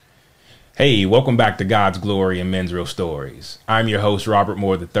Hey, welcome back to God's Glory and Men's Real Stories. I'm your host, Robert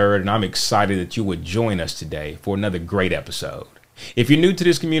Moore III, and I'm excited that you would join us today for another great episode. If you're new to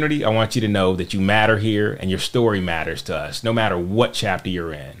this community, I want you to know that you matter here and your story matters to us, no matter what chapter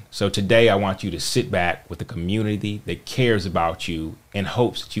you're in. So today, I want you to sit back with a community that cares about you in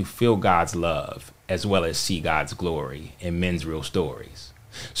hopes that you feel God's love, as well as see God's glory in Men's Real Stories.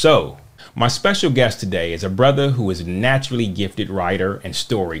 So, my special guest today is a brother who is a naturally gifted writer and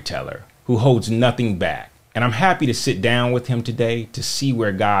storyteller, who holds nothing back. And I'm happy to sit down with him today to see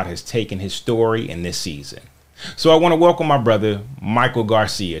where God has taken his story in this season. So I want to welcome my brother, Michael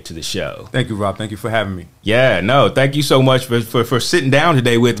Garcia, to the show. Thank you, Rob. Thank you for having me. Yeah, no, thank you so much for sitting down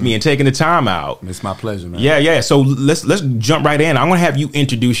today with me and taking the time out. It's my pleasure, man. Yeah. So let's jump right in. I'm going to have you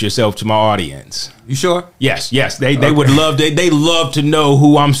introduce yourself to my audience. You sure? Yes. They would love they love to know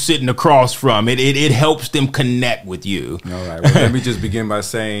who I'm sitting across from. It helps them connect with you. All right. Well, let me just begin by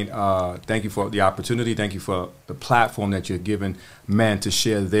saying thank you for the opportunity. Thank you for the platform that you're giving men to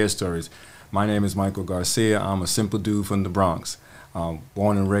share their stories. My name is Michael Garcia. I'm a simple dude from the Bronx.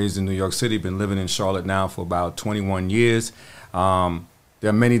 Born and raised in New York City. Been living in Charlotte now for about 21 years. There are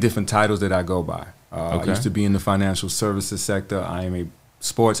many different titles that I go by. I used to be in the financial services sector. I am a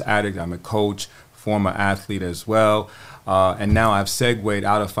sports addict. I'm a coach, former athlete as well. And now I've segued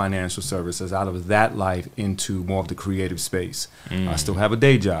out of financial services, out of that life, into more of the creative space. I still have a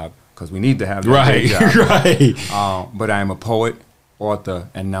day job because we need to have that day job. Right. But I am a poet, author,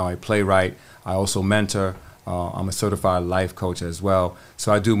 and now a playwright. I also mentor. I'm a certified life coach as well.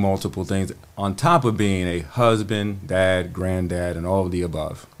 So I do multiple things on top of being a husband, dad, granddad, and all of the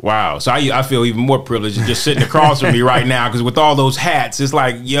above. Wow. So I feel even more privileged just sitting across from me right now, because with all those hats, it's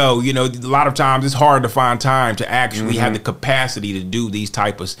like, a lot of times it's hard to find time to actually have the capacity to do these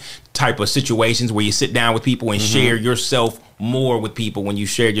type of situations where you sit down with people and share yourself more with people when you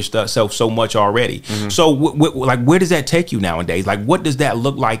shared yourself so much already. So where does that take you nowadays? Like, what does that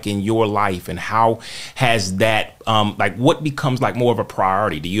look like in your life, and how has that what becomes like more of a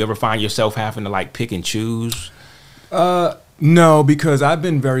priority? Do you ever find yourself having to like pick and choose? No, because I've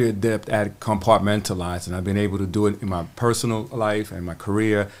been very adept at compartmentalizing. I've been able to do it in my personal life and my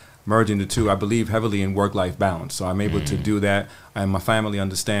career, merging the two. I believe heavily in work-life balance, so I'm able to do that. And my family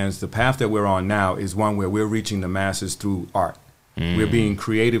understands the path that we're on now is one where we're reaching the masses through art. We're being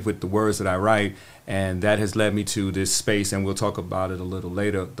creative with the words that I write, and that has led me to this space, and we'll talk about it a little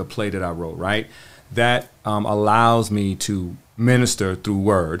later, the play that I wrote, right? That allows me to minister through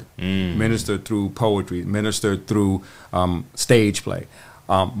word, minister through poetry, minister through stage play.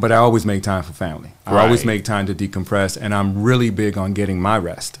 But I always make time for family. I always make time to decompress, and I'm really big on getting my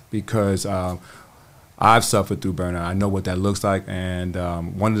rest because I've suffered through burnout. I know what that looks like, and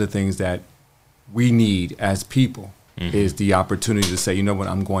one of the things that we need as people is the opportunity to say, you know what,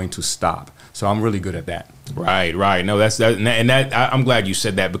 I'm going to stop. So I'm really good at that. Right. No, I'm glad you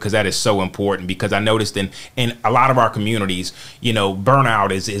said that, because that is so important. Because I noticed in a lot of our communities,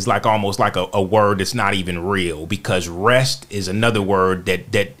 burnout is like almost like a word that's not even real, because rest is another word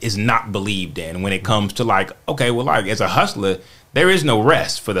that is not believed in when it comes to like as a hustler, there is no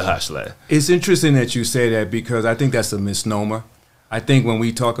rest for the hustler. It's interesting that you say that, because I think that's a misnomer. I think when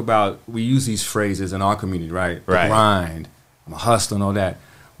we talk about, we use these phrases in our community, right? The grind, I'm a hustler and all that.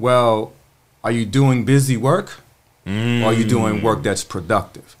 Well, are you doing busy work, or are you doing work that's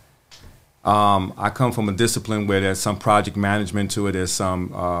productive? I come from a discipline where there's some project management to it. There's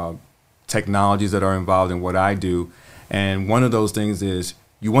some technologies that are involved in what I do. And one of those things is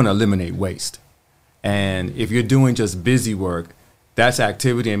you want to eliminate waste. And if you're doing just busy work, that's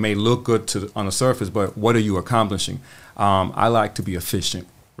activity and may look good on the surface, but what are you accomplishing? I like to be efficient.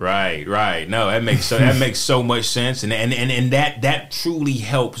 Right. No, that makes so much sense, and that truly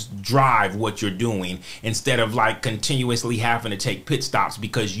helps drive what you're doing, instead of like continuously having to take pit stops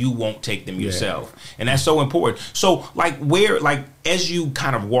because you won't take them yourself, and that's so important. So as you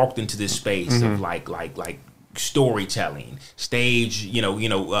kind of walked into this space of like storytelling, stage,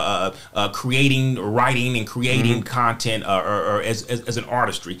 creating, writing, and creating content, or as an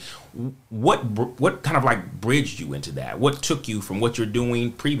artistry. What kind of like bridged you into that? What took you from what you're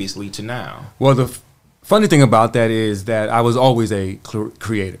doing previously to now? Well, the funny thing about that is that I was always a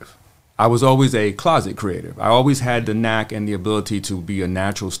creative. I was always a closet creative. I always had the knack and the ability to be a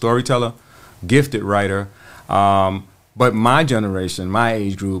natural storyteller, gifted writer. But my generation, my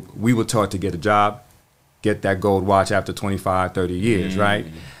age group, we were taught to get a job, get that gold watch after 25, 30 years, right?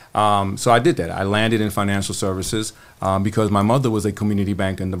 So I did that. I landed in financial services because my mother was a community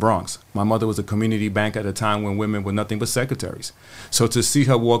bank in the Bronx. My mother was a community bank at a time when women were nothing but secretaries. So to see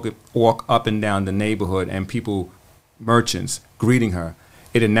her walk up and down the neighborhood and people, merchants, greeting her,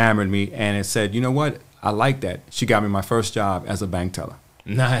 it enamored me, and it said, you know what? I like that. She got me my first job as a bank teller.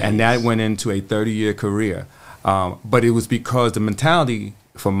 Nice. And that went into a 30-year career. But it was because the mentality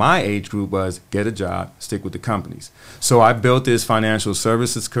for my age group was get a job, stick with the companies. So I built this financial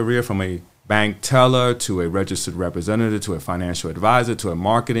services career from a bank teller to a registered representative to a financial advisor to a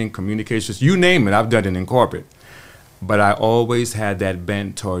marketing, communications, you name it, I've done it in corporate. But I always had that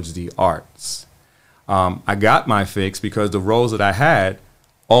bent towards the arts. I got my fix because the roles that I had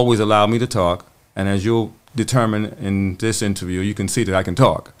always allowed me to talk. And as you'll determine in this interview, you can see that I can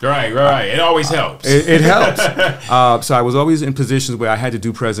talk. Right. It always helps. It helps. So I was always in positions where I had to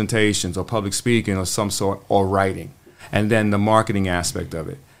do presentations or public speaking or some sort, or writing. And then the marketing aspect of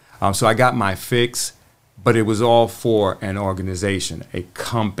it. So I got my fix, but it was all for an organization, a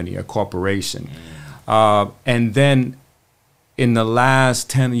company, a corporation. And then in the last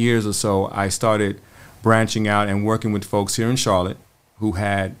 10 years or so, I started branching out and working with folks here in Charlotte who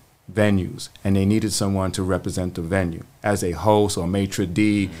had venues, and they needed someone to represent the venue as a host or maitre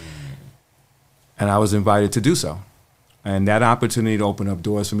d', and I was invited to do so. And that opportunity opened up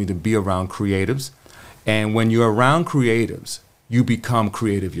doors for me to be around creatives. And when you're around creatives, you become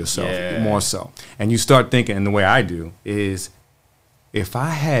creative yourself, more so. And you start thinking, and the way I do is, if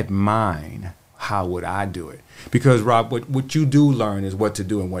I had mine, how would I do it? Because, Rob, what you do learn is what to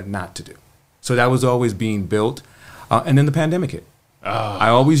do and what not to do. So that was always being built. And then the pandemic hit. I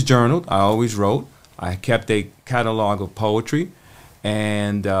always journaled. I always wrote. I kept a catalog of poetry.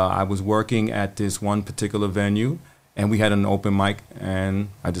 And I was working at this one particular venue, and we had an open mic, and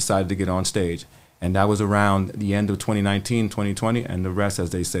I decided to get on stage. And that was around the end of 2019, 2020, and the rest, as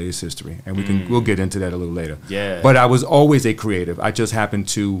they say, is history. And we'll get into that a little later. Yeah. But I was always a creative. I just happened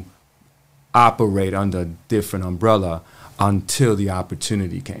to operate under a different umbrella until the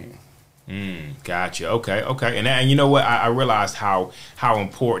opportunity came. Gotcha. Okay. And you know what? I realized how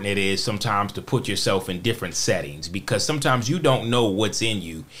important it is sometimes to put yourself in different settings, because sometimes you don't know what's in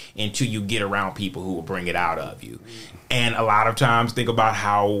you until you get around people who will bring it out of you. And a lot of times, think about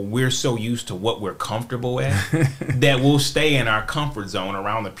how we're so used to what we're comfortable at that we'll stay in our comfort zone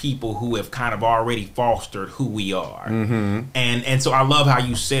around the people who have kind of already fostered who we are. And so I love how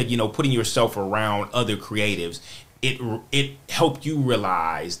you said, putting yourself around other creatives, it helped you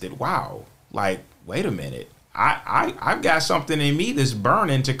realize that, wow, like, wait a minute, I've got something in me that's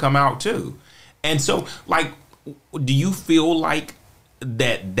burning to come out too. And so, like, do you feel like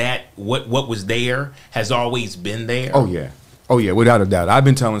that what was there has always been there? Oh yeah, without a doubt. I've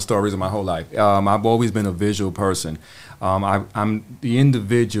been telling stories my whole life. I've always been a visual person. I'm the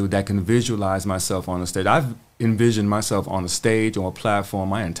individual that can visualize myself on a stage. I've envisioned myself on a stage or a platform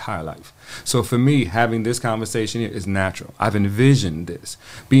my entire life. So for me, having this conversation here is natural. I've envisioned this.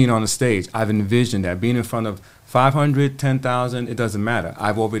 Being on a stage, I've envisioned that. Being in front of 500, 10,000, it doesn't matter.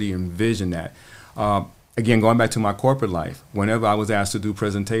 I've already envisioned that. Again, going back to my corporate life, whenever I was asked to do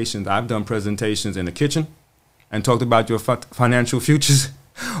presentations, I've done presentations in the kitchen and talked about your financial futures,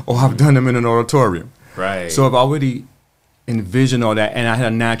 or I've done them in an auditorium. Right. So I've already envisioned all that, and I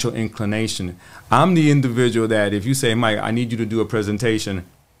had a natural inclination. I'm the individual that if you say, Mike, I need you to do a presentation,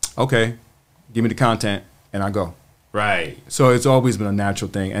 okay, give me the content, and I go. Right. So it's always been a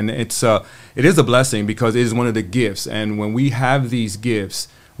natural thing, and it is a blessing because it is one of the gifts. And when we have these gifts,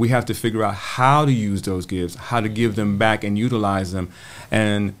 we have to figure out how to use those gifts, how to give them back and utilize them.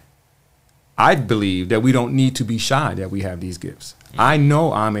 And I believe that we don't need to be shy that we have these gifts. I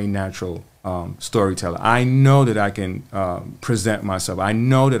know I'm a natural storyteller. I know that I can present myself. I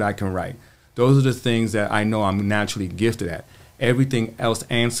know that I can write. Those are the things that I know I'm naturally gifted at. Everything else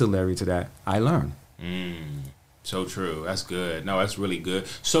ancillary to that, I learn. So true. That's good. No, that's really good.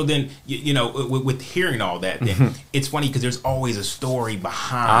 So then, with hearing all that, then it's funny because there's always a story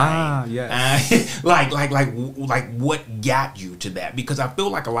behind. Yes. Like what got you to that? Because I feel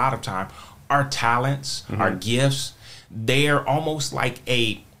like a lot of time, our talents, our gifts, they're almost like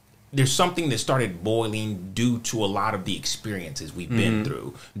there's something that started boiling due to a lot of the experiences we've been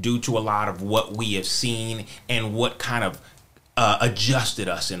through, due to a lot of what we have seen and what kind of adjusted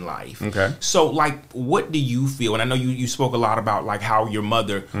us in life. Okay. So, like, what do you feel? And I know you spoke a lot about like how your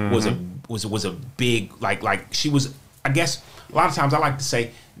mother was a big like she was. I guess a lot of times I like to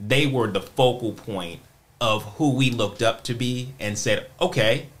say they were the focal point of who we looked up to be and said,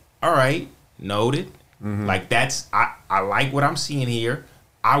 okay, all right, noted. Like that's I like what I'm seeing here.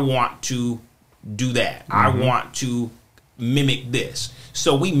 I want to do that. I want to mimic this.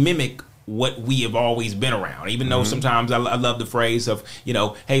 So we mimic what we have always been around, even though sometimes I love the phrase of,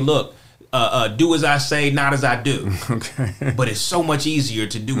 hey, look, do as I say, not as I do. Okay. But it's so much easier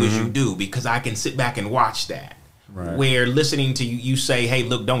to do as you do because I can sit back and watch that. Right. Where listening to you say, hey,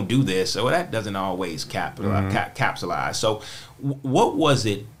 look, don't do this. So that doesn't always capsulize. So what was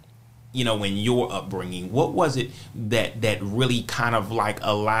it, you know, in your upbringing, what was it that really kind of like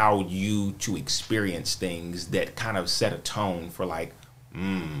allowed you to experience things that kind of set a tone for like,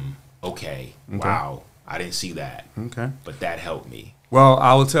 okay, wow, I didn't see that. Okay. But that helped me. Well,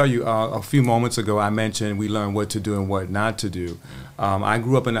 I will tell you, a few moments ago, I mentioned we learned what to do and what not to do. I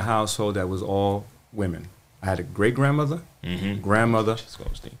grew up in a household that was all women. I had a great-grandmother, grandmother,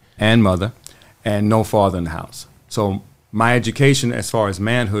 and mother, and no father in the house. So my education as far as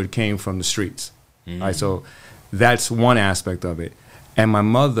manhood came from the streets. Right? So that's one aspect of it. And my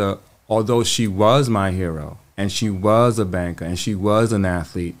mother, although she was my hero, and she was a banker, and she was an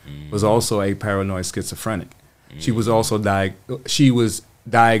athlete, was also a paranoid schizophrenic. She was also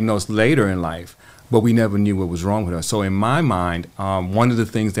diagnosed later in life, but we never knew what was wrong with her. So in my mind, one of the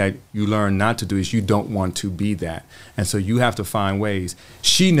things that you learn not to do is you don't want to be that. And so you have to find ways.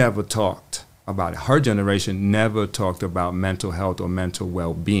 She never talked about it. Her generation never talked about mental health or mental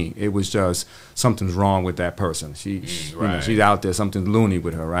well-being. It was just something's wrong with that person. You know, she's out there, something's loony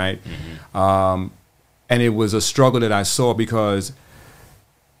with her, right? And it was a struggle that I saw because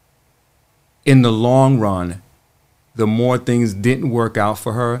in the long run, the more things didn't work out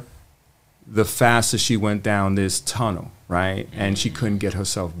for her, the faster she went down this tunnel, right? And she couldn't get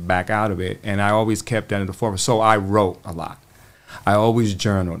herself back out of it. And I always kept that in the forefront. So I wrote a lot. I always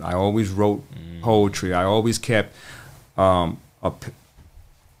journaled. I always wrote poetry. I always kept I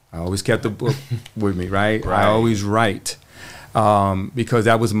always kept a book with me, right? I always write because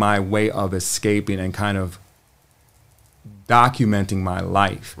that was my way of escaping and kind of documenting my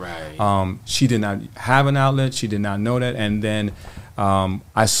life. Right. She did not have an outlet. She did not know that. And then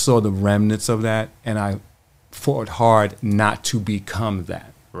I saw the remnants of that, and I fought hard not to become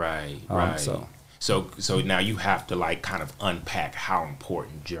that. Right. So now you have to like kind of unpack how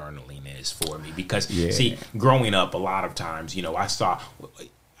important journaling is for me because see, growing up, a lot of times, you know,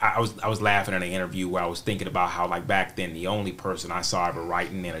 I was laughing in an interview where I was thinking about how like back then the only person I saw ever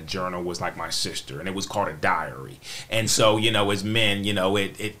writing in a journal was like my sister, and it was called a diary. And so, you know, as men, you know,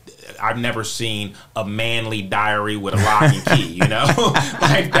 I've never seen a manly diary with a lock and key, you know?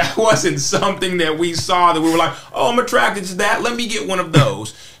 Like that wasn't something that we saw that we were like, oh, I'm attracted to that. Let me get one of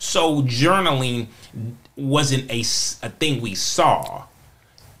those. So journaling wasn't a thing we saw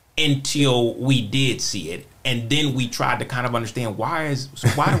until we did see it. And then we tried to kind of understand why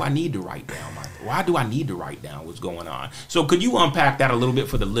do I need to write down what's going on? So could you unpack that a little bit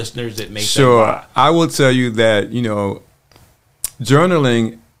for the listeners that may say why? I will tell you that, you know,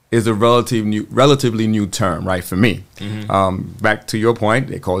 journaling is a relatively new term, right, for me. Back to your point,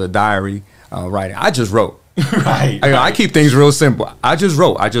 they call it a diary writing. I just wrote. I keep things real simple. I just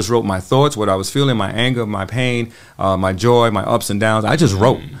wrote my thoughts, what I was feeling, my anger, my pain, my joy, my ups and downs. I just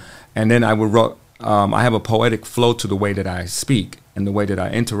wrote. And then I would write. I have a poetic flow to the way that I speak and the way that I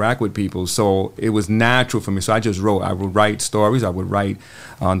interact with people. So it was natural for me. So I just wrote. I would write stories. I would write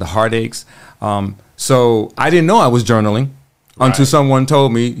the heartaches. So I didn't know I was journaling until someone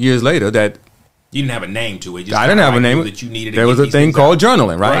told me years later that you didn't have a name to it. I didn't have a name. That you needed. There was a thing called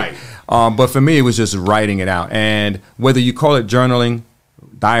journaling, right? But for me, it was just writing it out. And whether you call it journaling,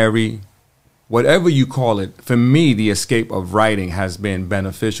 diary, whatever you call it, for me, the escape of writing has been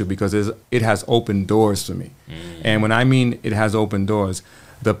beneficial because it has opened doors for me. And when I mean it has opened doors,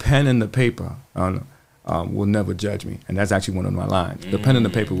 the pen and the paper will never judge me. And that's actually one of my lines. The pen and the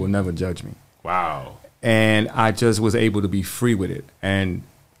paper will never judge me. Wow. And I just was able to be free with it. And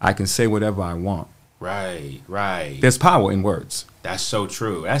I can say whatever I want. Right. There's power in words. That's so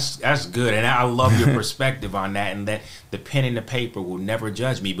true. That's good. And I love your perspective on that, and that the pen and the paper will never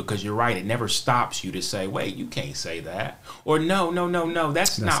judge me, because you're right. It never stops you to say, wait, you can't say that. Or no,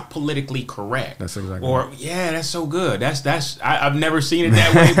 that's not politically correct. That's exactly Or, right. yeah, that's so good. I've never seen it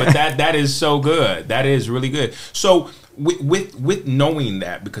that way, but that is so good. That is really good. So with knowing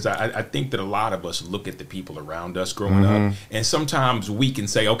that, because I think that a lot of us look at the people around us growing up, and sometimes we can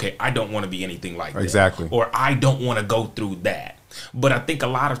say, okay, I don't want to be anything like that. Exactly. Or I don't want to go through that. But I think a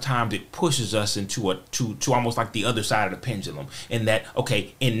lot of times it pushes us into to almost like the other side of the pendulum, in that,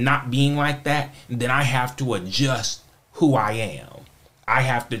 okay, in not being like that, then I have to adjust who I am. I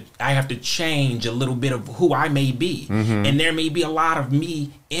have to change a little bit of who I may be. And there may be a lot of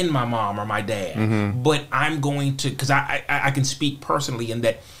me in my mom or my dad. But I'm going to, because I can speak personally in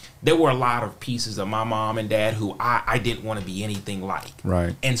that there were a lot of pieces of my mom and dad who I didn't want to be anything like.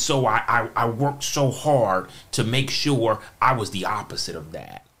 Right. And so I worked so hard to make sure I was the opposite of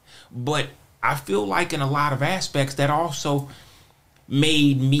that. But I feel like in a lot of aspects that also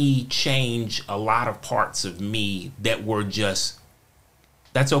made me change a lot of parts of me that were just,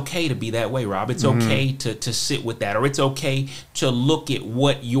 that's okay to be that way, Rob. It's okay to sit with that, or it's okay to look at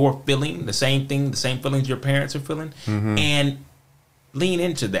what you're feeling, the same thing, the same feelings your parents are feeling, and lean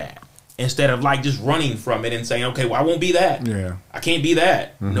into that instead of like just running from it and saying, okay, well, I won't be that. Yeah. I can't be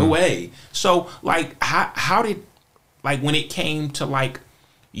that. No way. So like, how did, like when it came to like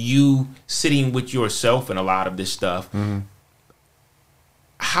you sitting with yourself and a lot of this stuff,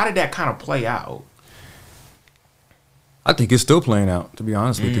 how did that kind of play out? I think it's still playing out, to be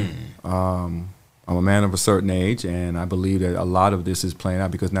honest with you. I'm a man of a certain age, and I believe that a lot of this is playing out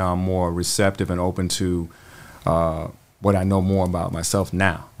because now I'm more receptive and open to what I know more about myself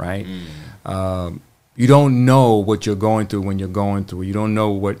now, right? You don't know what you're going through when you're going through. You don't know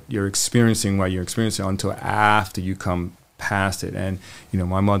what you're experiencing while you're experiencing until after you come past it. And, you know,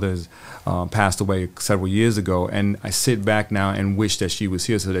 my mother's passed away several years ago, and I sit back now and wish that she was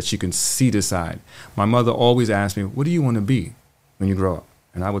here so that she can see this side. My mother always asked me, what do you want to be when you grow up?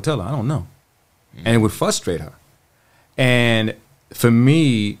 And I would tell her, I don't know. And it would frustrate her. And for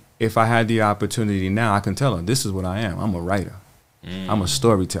me, if I had the opportunity now, I can tell her, this is what I am. I'm a writer. I'm a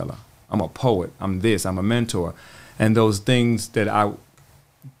storyteller. I'm a poet. I'm this. I'm a mentor. And those things that I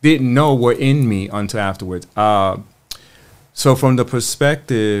didn't know were in me until afterwards. So from the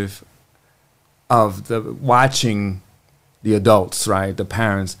perspective of the watching the adults, right, the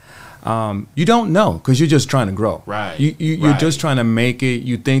parents, you don't know because you're just trying to grow. Right. You're just trying to make it.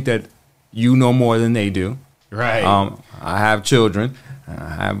 You think that you know more than they do. Right. I have children. I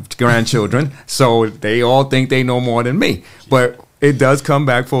have grandchildren. So they all think they know more than me. But it does come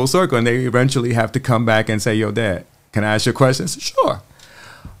back full circle, and they eventually have to come back and say, yo, Dad, can I ask you questions? Sure.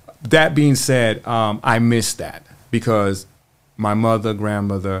 That being said, I miss that because my mother,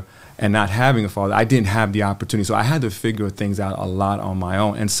 grandmother, and not having a father, I didn't have the opportunity. So I had to figure things out a lot on my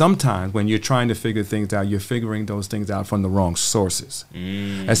own. And sometimes when you're trying to figure things out, you're figuring those things out from the wrong sources,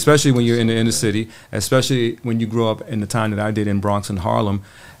 especially when you're in the inner city, especially when you grow up in the time that I did in Bronx and Harlem,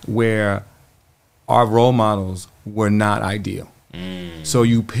 where our role models were not ideal. So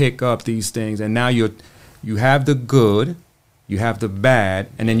you pick up these things, and now you have the good, you have the bad,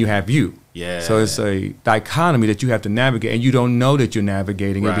 and then you have you. Yeah. So it's a dichotomy that you have to navigate, and you don't know that you're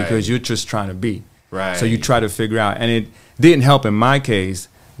navigating it because you're just trying to be. Right. So you try to figure out, and it didn't help in my case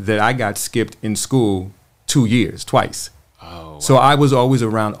that I got skipped in school 2 years, twice. Oh. Wow. So I was always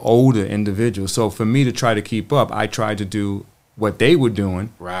around older individuals. So for me to try to keep up, I tried to do what they were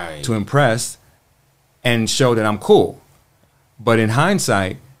doing to impress and show that I'm cool. But in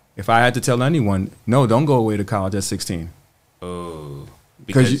hindsight, if I had to tell anyone, no, don't go away to college at 16. Oh.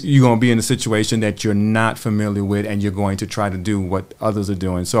 Because you're going to be in a situation that you're not familiar with, and you're going to try to do what others are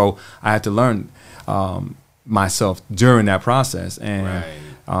doing. So I had to learn myself during that process. And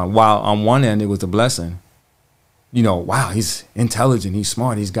while on one end it was a blessing, you know, wow, he's intelligent, he's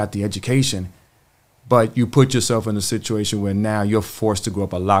smart, he's got the education. But you put yourself in a situation where now you're forced to grow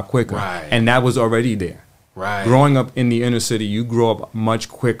up a lot quicker. And that was already there. Growing up in the inner city, you grow up much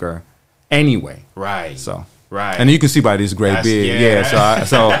quicker anyway. So. And you can see by this great beard.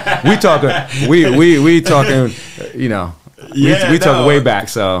 So we talking, we talking, you know, we talking way back.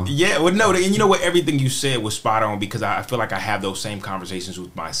 So well, no, and you know what? Everything you said was spot on because I feel like I have those same conversations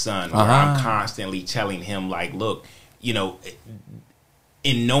with my son where I'm constantly telling him, like, look, you know,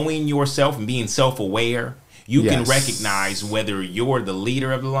 in knowing yourself and being self-aware, you can recognize whether you're the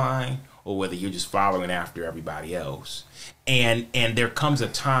leader of the line or whether you're just following after everybody else. And there comes a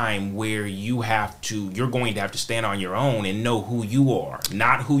time where you're going to have to stand on your own and know who you are,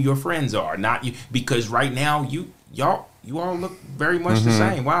 not who your friends are, not you, because right now you all look very much the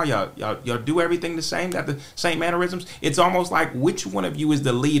same. Wow, y'all do everything the same, got the same mannerisms. It's almost like which one of you is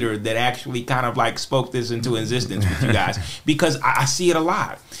the leader that actually kind of like spoke this into existence with you guys, because I see it a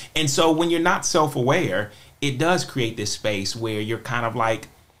lot. And so when you're not self-aware, it does create this space where you're kind of like,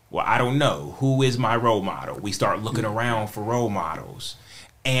 well, I don't know. Who is my role model? We start looking around for role models.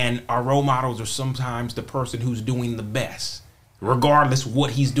 And our role models are sometimes the person who's doing the best, regardless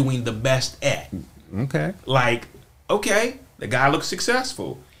what he's doing the best at. Like, okay, the guy looks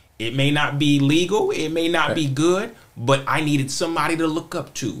successful. It may not be legal. It may not be good. But I needed somebody to look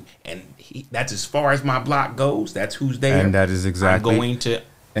up to. And that's as far as my block goes. That's who's there. And that is exactly. I'm going to...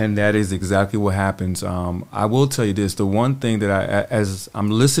 And that is exactly what happens. I will tell you this. The one thing that as I'm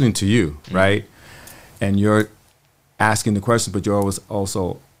listening to you, right, and you're asking the questions, but you're always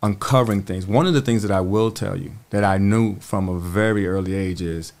also uncovering things. One of the things that I will tell you that I knew from a very early age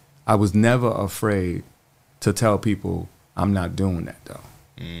is I was never afraid to tell people I'm not doing that, though.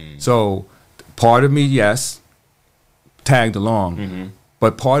 So part of me, yes, tagged along.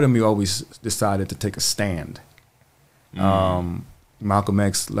 But part of me always decided to take a stand. Malcolm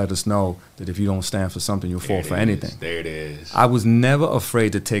X let us know that if you don't stand for something, you'll fall for anything. There it is. I was never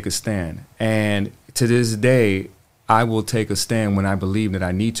afraid to take a stand. And to this day, I will take a stand when I believe that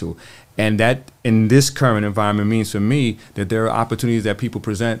I need to. And that in this current environment means for me that there are opportunities that people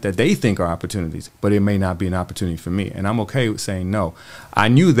present that they think are opportunities, but it may not be an opportunity for me. And I'm okay with saying no. I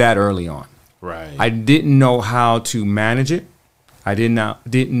knew that early on. Right. I didn't know how to manage it. I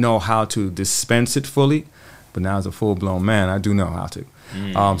didn't know how to dispense it fully. But now as a full-blown man, I do know how to.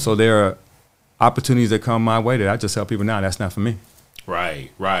 So there are opportunities that come my way that I just tell people, now that's not for me. Right.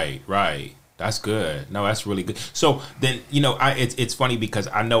 That's good. No, that's really good. So then, it's funny because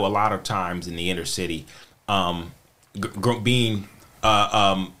I know a lot of times in the inner city, being,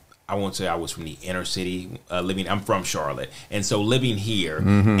 I won't say I was from the inner city, I'm from Charlotte. And so living here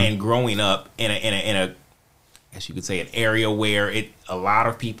and growing up in a as you could say, an area where a lot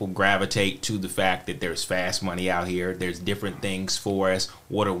of people gravitate to the fact that there's fast money out here. There's different things for us.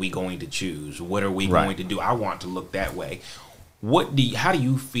 What are we going to choose? What are we going to do? I want to look that way. How do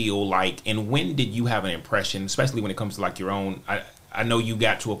you feel like, and when did you have an impression, especially when it comes to like your own, I know you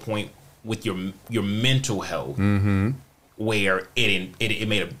got to a point with your mental health where it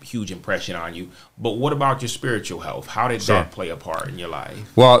made a huge impression on you. But what about your spiritual health? How did that play a part in your life?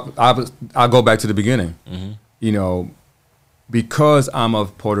 Well, I'll go back to the beginning. Because I'm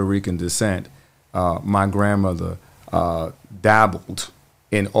of Puerto Rican descent, my grandmother dabbled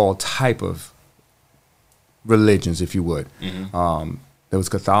in all type of religions, if you would. There was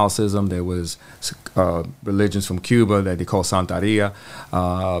Catholicism. There was religions from Cuba that they call Santeria.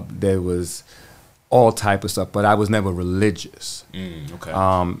 There was all type of stuff, but I was never religious. Okay.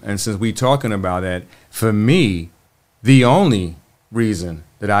 And since we're talking about that, for me, the only reason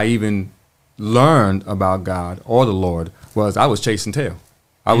that I even learned about God or the Lord was I was chasing tail.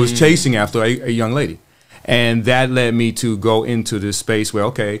 I was chasing after a young lady. And that led me to go into this space where,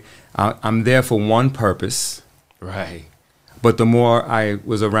 okay, I'm there for one purpose. Right. But the more I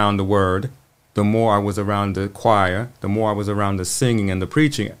was around the word, the more I was around the choir, the more I was around the singing and the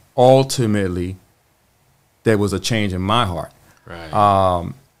preaching, ultimately, there was a change in my heart.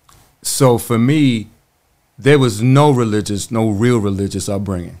 Right. So for me, there was no real religious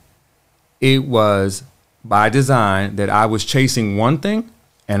upbringing. It was by design that I was chasing one thing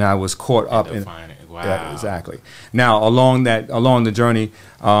and I was caught up in it. Wow. Yeah, exactly. Now, along the journey,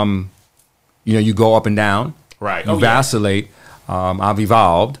 you go up and down. Right. You vacillate. I've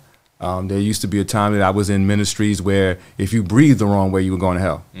evolved. There used to be a time that I was in ministries where if you breathed the wrong way, you were going to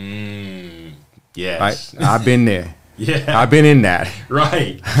hell. Right? Yes. I've been there. Yeah. I've been in that.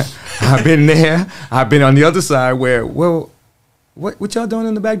 Right. I've been there. I've been on the other side where, well, what y'all doing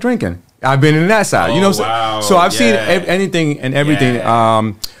in the back drinking? I've been in that side. Wow. So I've seen anything and everything.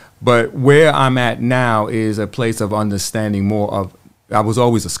 Yeah. But where I'm at now is a place of understanding more of. I was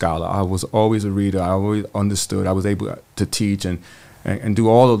always a scholar. I was always a reader. I always understood. I was able to teach and do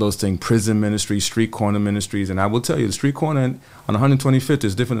all of those things. Prison ministry, street corner ministries. And I will tell you, the street corner on 125th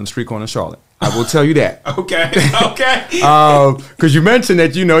is different than the street corner in Charlotte. I will tell you that. Okay. Because you mentioned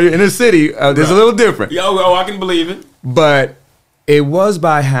that, you're in a city. There's a little different. I can believe it. But it was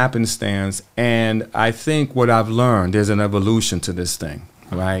by happenstance. And I think what I've learned, there's an evolution to this thing,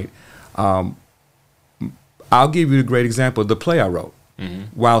 right? I'll give you a great example. The play I wrote.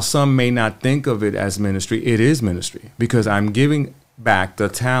 While some may not think of it as ministry, it is ministry because I'm giving back the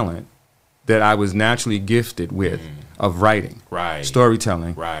talent that I was naturally gifted with of writing,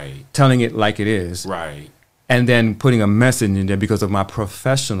 storytelling, telling it like it is, and then putting a message in there because of my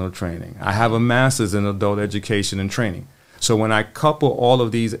professional training. I have a master's in adult education and training. So when I couple all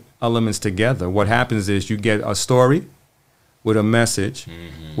of these elements together, what happens is you get a story with a message,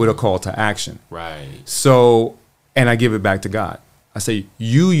 with a call to action. So, and I give it back to God. I say,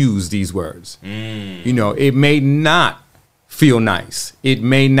 you use these words. It may not feel nice. It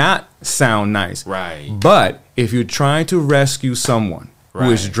may not sound nice. But if you're trying to rescue someone who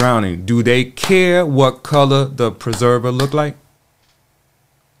is drowning, do they care what color the preserver look like?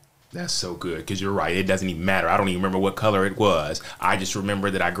 That's so good because you're right. It doesn't even matter. I don't even remember what color it was. I just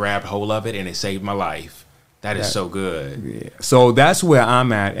remember that I grabbed hold of it and it saved my life. That is so good. Yeah. So that's where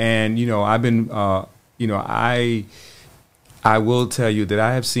I'm at. And, I've been, I will tell you that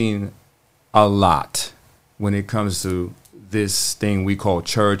I have seen a lot when it comes to this thing we call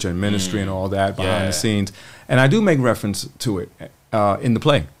church and ministry and all that behind the scenes. And I do make reference to it in the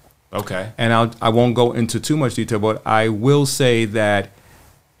play. Okay. And I won't go into too much detail, but I will say that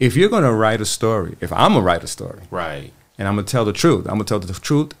if you're going to write a story, if I'm going to write a story, and I'm going to tell the truth, I'm going to tell the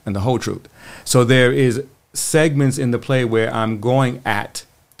truth and the whole truth. So there is segments in the play where I'm going at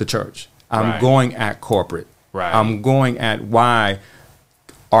the church. I'm Right. going at corporate. Right. I'm going at why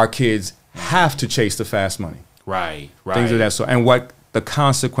our kids have to chase the fast money. Right. Right. Things of that sort. And what the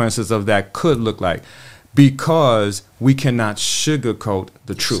consequences of that could look like. Because we cannot sugarcoat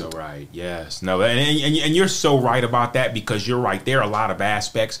the truth. So right, yes, no, and you're so right about that, because you're right. There are a lot of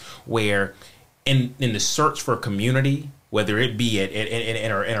aspects where, in the search for community, whether it be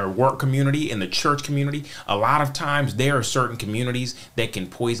in our work community, in the church community, a lot of times there are certain communities that can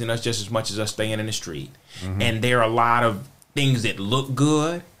poison us just as much as us staying in the street. And there are a lot of things that look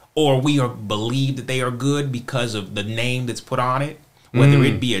good, or we believe that they are good because of the name that's put on it. Whether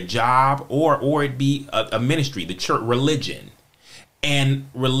it be a job or it be a ministry, the church, religion. And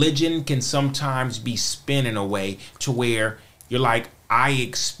religion can sometimes be spun in a way to where you're like, I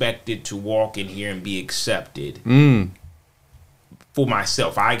expected to walk in here and be accepted for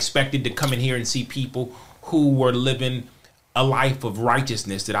myself. I expected to come in here and see people who were living a life of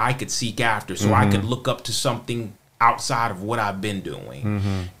righteousness that I could seek after, so I could look up to something outside of what I've been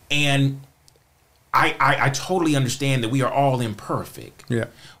doing. And I totally understand that we are all imperfect. Yeah.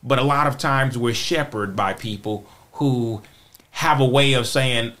 But a lot of times we're shepherded by people who have a way of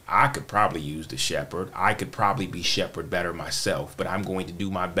saying, I could probably use the shepherd. I could probably be shepherd better myself, but I'm going to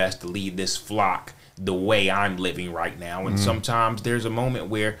do my best to lead this flock the way I'm living right now. And sometimes there's a moment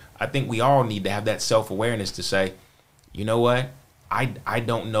where I think we all need to have that self-awareness to say, you know what? I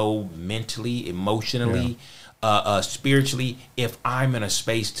don't know mentally, emotionally, spiritually, if I'm in a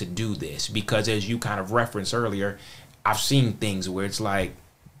space to do this, because as you kind of referenced earlier, I've seen things where it's like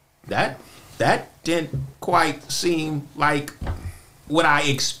that didn't quite seem like what I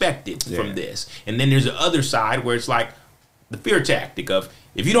expected from this. And then there's the other side where it's like the fear tactic of,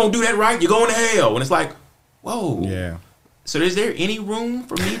 if you don't do that right, you're going to hell. And it's like, whoa. Yeah. So is there any room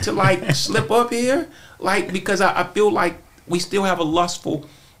for me to like slip up here? Like, because I feel like we still have a lustful,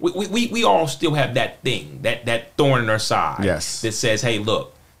 we all still have that thing, that thorn in our side. Yes. That says, hey,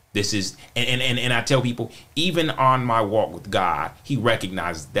 look, this is, and I tell people, even on my walk with God, he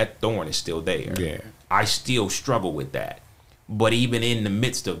recognizes that thorn is still there. Yeah. I still struggle with that. But even in the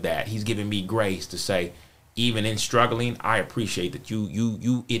midst of that, he's giving me grace to say, even in struggling, I appreciate that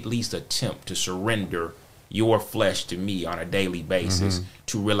you at least attempt to surrender your flesh to me on a daily basis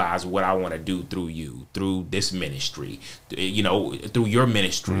to realize what I want to do through you, through this ministry, you know, through your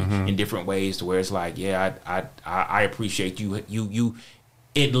ministry in different ways, to where it's like, yeah, I appreciate you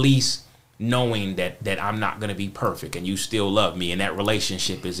at least knowing that I'm not going to be perfect and you still love me, and that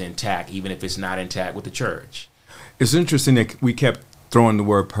relationship is intact, even if it's not intact with the church. It's interesting that we kept throwing the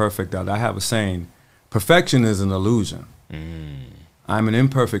word perfect out. I have a saying, perfection is an illusion. I'm an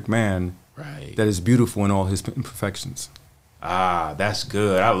imperfect man that is beautiful in all his imperfections. Ah, that's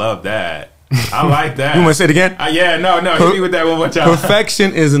good. I love that. I like that. You want to say it again? Yeah, no, hit me with that one more time.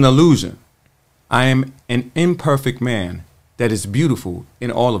 Perfection is an illusion. I am an imperfect man that is beautiful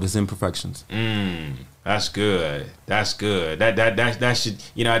in all of his imperfections. That's good. That's good. That should,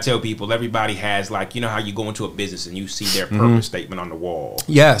 you know, I tell people, everybody has, like, you know how you go into a business and you see their purpose statement on the wall.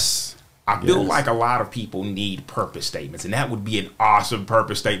 Yes. I feel like a lot of people need purpose statements, and that would be an awesome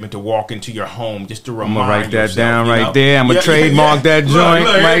purpose statement to walk into your home just to remind I'm gonna write that yourself, down you know? right there. I'm gonna trademark that joint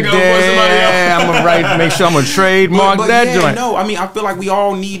right there. I'm gonna make sure I'm gonna trademark that joint. No, I mean, I feel like we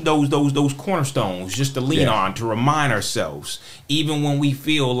all need those cornerstones just to lean on, to remind ourselves, even when we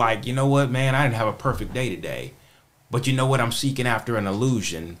feel like, you know what, man, I didn't have a perfect day today, but you know what, I'm seeking after an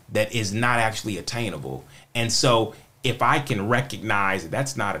illusion that is not actually attainable. And so if I can recognize that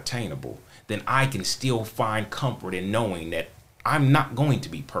that's not attainable, then I can still find comfort in knowing that I'm not going to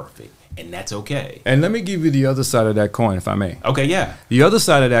be perfect, and that's okay. And let me give you the other side of that coin, if I may. Okay, yeah. The other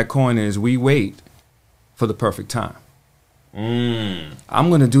side of that coin is we wait for the perfect time. I'm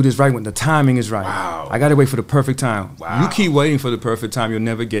going to do this right when the timing is right. Wow. I got to wait for the perfect time. Wow. You keep waiting for the perfect time, you'll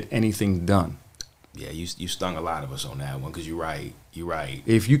never get anything done. Yeah, you stung a lot of us on that one, because you're right. You're right.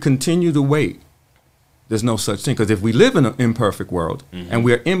 If you continue to wait, there's no such thing. Because if we live in an imperfect world and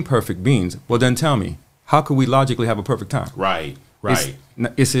we're imperfect beings, well, then tell me, how could we logically have a perfect time? Right.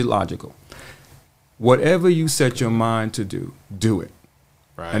 It's illogical. Whatever you set your mind to do, do it.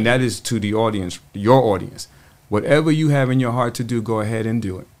 Right. And that is to the audience, your audience. Whatever you have in your heart to do, go ahead and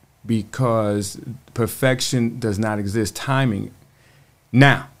do it. Because perfection does not exist. Timing.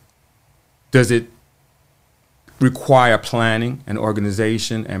 Now, does it require planning and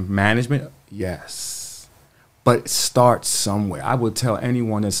organization and management? Yes. But start somewhere. I would tell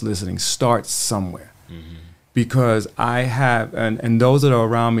anyone that's listening, start somewhere. Because I have, and those that are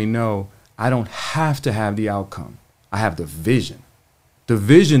around me know, I don't have to have the outcome. I have the vision. The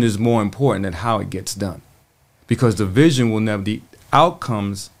vision is more important than how it gets done. because the vision will never, the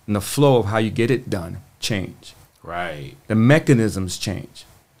outcomes and the flow of how you get it done change. Right. The mechanisms change,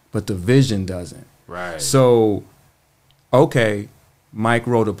 but the vision doesn't. Right. So, okay, Mike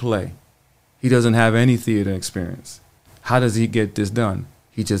wrote a play. He doesn't have any theater experience. How does he get this done?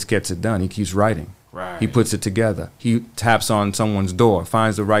 He just gets it done. He keeps writing. Right. He puts it together. He taps on someone's door,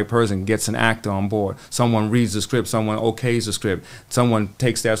 finds the right person, gets an actor on board. Someone reads the script. Someone okays the script. Someone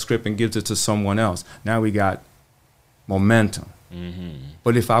takes that script and gives it to someone else. Now we got momentum.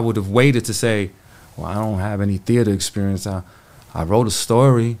 But if I would have waited to say, well, I don't have any theater experience. I wrote a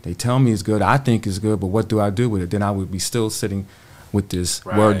story. They tell me it's good. I think it's good, but what do I do with it? Then I would be still sitting with this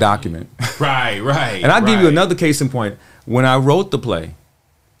Word document. Right. And I'll give you another case in point. When I wrote the play,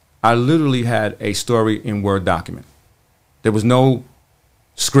 I literally had a story in Word document. There was no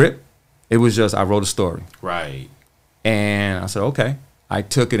script. It was just I wrote a story. Right. And I said, okay. I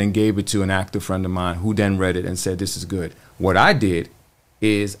took it and gave it to an actor friend of mine who then read it and said, this is good. What I did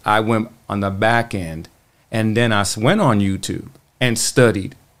is I went on the back end and then I went on YouTube and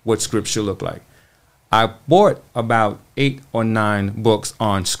studied what script should look like. I bought about 8 or 9 books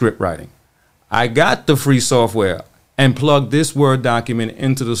on script writing. I got the free software and plugged this Word document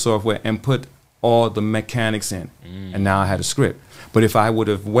into the software and put all the mechanics in. And now I had a script. But if I would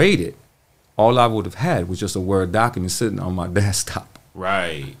have waited, all I would have had was just a Word document sitting on my desktop.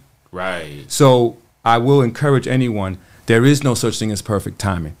 Right. So I will encourage anyone, there is no such thing as perfect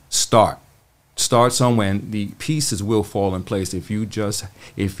timing. Start somewhere and the pieces will fall in place. If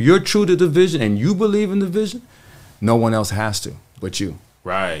you're true to the vision and you believe in the vision, no one else has to but you.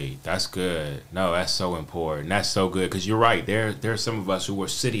 Right. That's good. No, that's so important. That's so good because you're right. There's some of us who are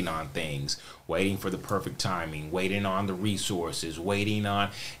sitting on things, waiting for the perfect timing, waiting on the resources, waiting on,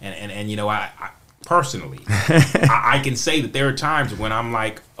 and you know, I personally, I can say that there are times when I'm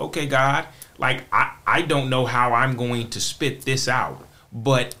like, okay, God, like I don't know how I'm going to spit this out.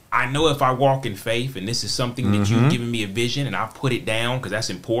 But I know if I walk in faith and this is something that you've given me a vision and I put it down because that's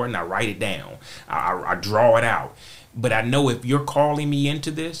important, I write it down, I draw it out. But I know if you're calling me into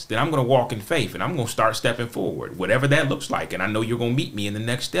this, then I'm going to walk in faith and I'm going to start stepping forward, whatever that looks like. And I know you're going to meet me in the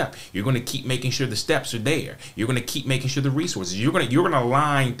next step. You're going to keep making sure the steps are there. You're going to keep making sure the resources. You're going to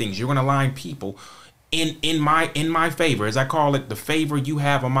align things. You're going to align people in my favor, as I call it, the favor you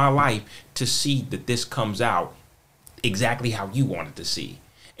have on my life to see that this comes out exactly how you want it to see.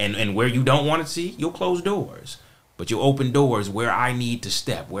 And where you don't want it to see, you'll close doors. But you'll open doors where I need to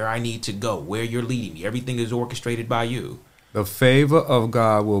step, where I need to go, where you're leading me. Everything is orchestrated by you. The favor of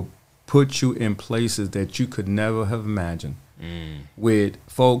God will put you in places that you could never have imagined with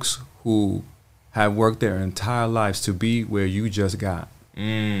folks who have worked their entire lives to be where you just got.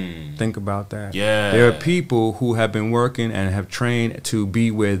 Think about that. Yeah. There are people who have been working and have trained to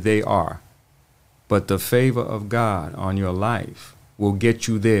be where they are. But the favor of God on your life will get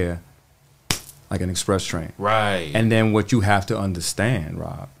you there like an express train. Right. And then what you have to understand,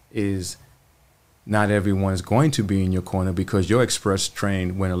 Rob, is not everyone is going to be in your corner because your express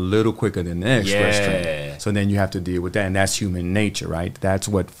train went a little quicker than their express train. So then you have to deal with that, and that's human nature, right? That's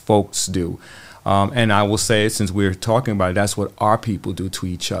what folks do. And I will say, since we're talking about it, that's what our people do to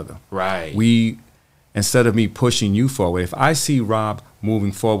each other. Right. We, instead of me pushing you forward, if I see Rob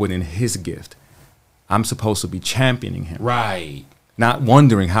moving forward in his gift, I'm supposed to be championing him. Right. Not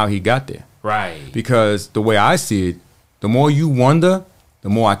wondering how he got there. Right. Because the way I see it, the more you wonder, the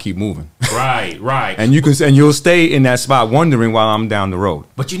more I keep moving. Right. And you'll stay in that spot wondering while I'm down the road.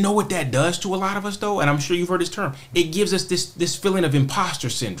 But you know what that does to a lot of us, though, and I'm sure you've heard this term. It gives us this feeling of imposter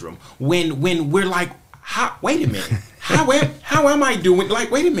syndrome when we're like, wait a minute, how am I doing? Like,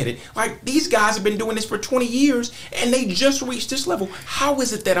 wait a minute, like these guys have been doing this for 20 years and they just reached this level. How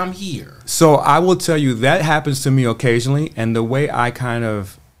is it that I'm here? So I will tell you that happens to me occasionally, and the way I kind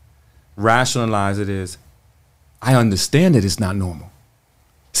of rationalize it is, I understand that it's not normal.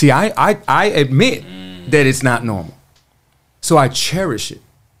 See, I admit that it's not normal. So I cherish it.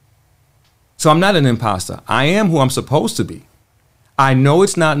 So I'm not an imposter. I am who I'm supposed to be. I know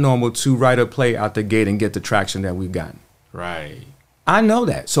it's not normal to write a play out the gate and get the traction that we've gotten. Right. I know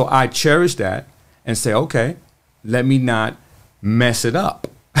that. So I cherish that and say, okay, let me not mess it up.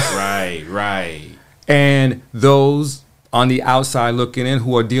 Right. And those on the outside looking in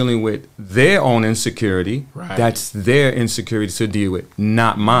who are dealing with their own insecurity, that's their insecurity to deal with,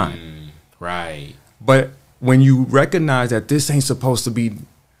 not mine. Right. But when you recognize that this ain't supposed to be,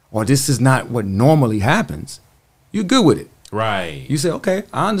 or this is not what normally happens, you're good with it. Right. You say, okay,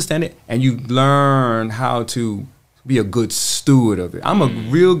 I understand it. And you learn how to be a good steward of it. I'm a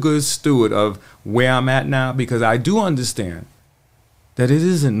real good steward of where I'm at now because I do understand that it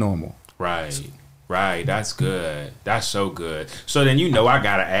isn't normal. Right. Right, that's good. That's so good. So then, I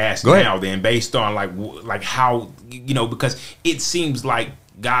gotta ask Go now. ahead. Then, based on like how because it seems like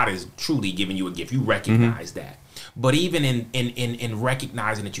God is truly giving you a gift. You recognize that, but even in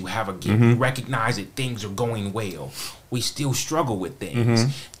recognizing that you have a gift, you recognize that things are going well. We still struggle with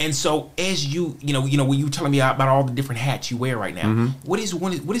things, and so as when you telling me about all the different hats you wear right now, what is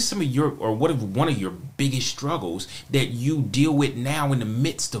one of your biggest struggles that you deal with now in the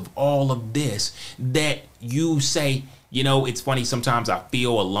midst of all of this that you say, it's funny, sometimes I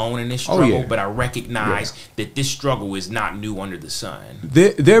feel alone in this struggle, but I recognize that this struggle is not new under the sun.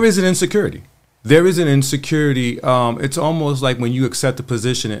 There is an insecurity. There is an insecurity. It's almost like when you accept a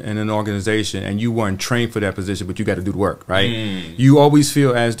position in an organization and you weren't trained for that position, but you got to do the work, right? You always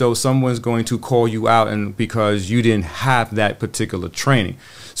feel as though someone's going to call you out and because you didn't have that particular training.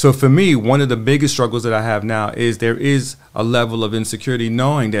 So for me, one of the biggest struggles that I have now is there is a level of insecurity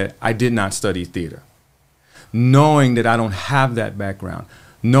knowing that I did not study theater, knowing that I don't have that background,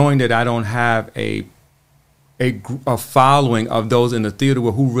 knowing that I don't have a following of those in the theater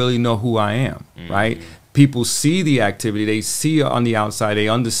who really know who I am, right? People see the activity, they see on the outside, they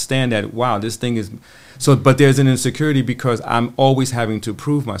understand that, wow, this thing is so, but there's an insecurity because I'm always having to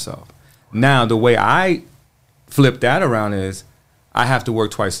prove myself. Now, the way I flip that around is I have to work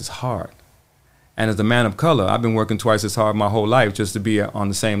twice as hard. And as a man of color, I've been working twice as hard my whole life just to be on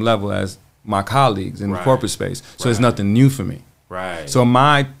the same level as my colleagues in the corporate space. So it's nothing new for me. Right. So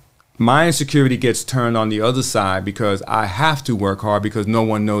my insecurity gets turned on the other side because I have to work hard because no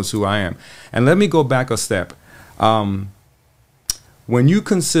one knows who I am. And let me go back a step. When you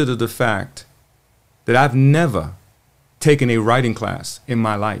consider the fact that I've never taken a writing class in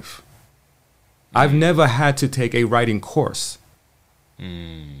my life, I've never had to take a writing course.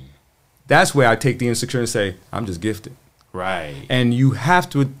 That's where I take the insecurity and say, I'm just gifted. Right. And you have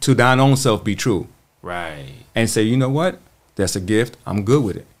to thine own self be true. Right. And say, you know what? That's a gift. I'm good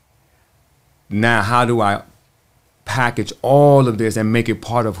with it. Now, how do I package all of this and make it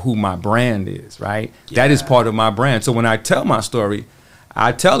part of who my brand is, right? That is part of my brand. So when I tell my story,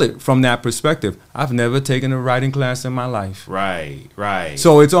 I tell it from that perspective. I've never taken a writing class in my life. Right, right.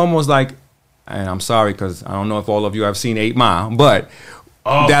 So it's almost like, and I'm sorry because I don't know if all of you have seen 8 Mile, but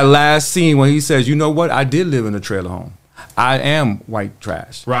that last scene when he says, you know what? I did live in a trailer home. I am white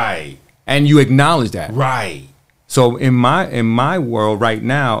trash. Right. And you acknowledge that. Right. So in my world right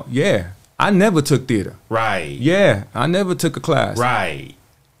now, I never took theater. Right. Yeah, I never took a class. Right.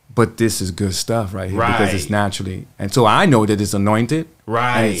 But this is good stuff right here Right. because it's naturally. And so I know that it's anointed.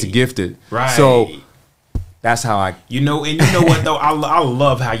 Right. And it's gifted. Right. So that's how I. And you know what, though? I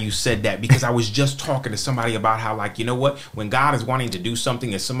love how you said that because I was just talking to somebody about how, like, you know what? When God is wanting to do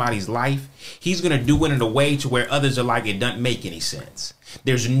something in somebody's life, he's going to do it in a way to where others are like, it doesn't make any sense.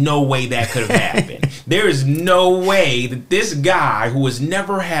 There's no way that could have happened. There is no way that this guy who has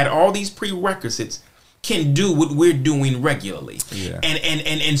never had all these prerequisites can do what we're doing regularly. Yeah.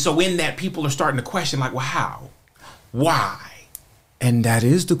 And so in that, people are starting to question, like, well, how? Why? And that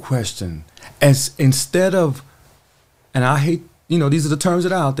is the question. As instead of, and I hate, these are the terms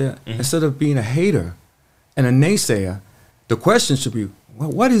that are out there. Instead of being a hater and a naysayer, the question should be,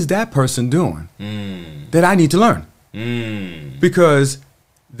 well, what is that person doing that I need to learn? Because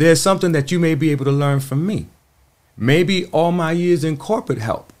there's something that you may be able to learn from me. Maybe all my years in corporate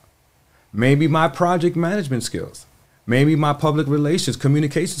help. Maybe my project management skills. Maybe my public relations,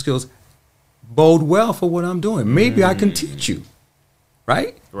 communication skills bode well for what I'm doing. Maybe I can teach you,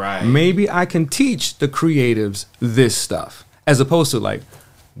 right? Right. Maybe I can teach the creatives this stuff as opposed to like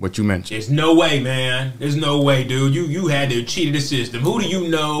what you mentioned. There's no way, man. There's no way, dude. You had to cheat the system. Who do you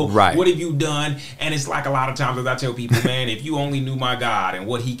know? Right. What have you done? And it's like a lot of times as I tell people, man, if you only knew my God and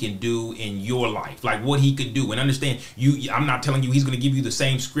what he can do in your life, like what he could do. And understand, I'm not telling you he's going to give you the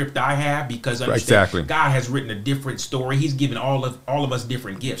same script I have because understand, exactly. God has written a different story. He's given all of us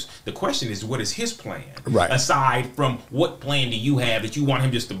different gifts. The question is, what is his plan? Right. Aside from what plan do you have that you want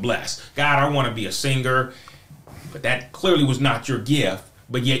him just to bless? God, I want to be a singer, but that clearly was not your gift.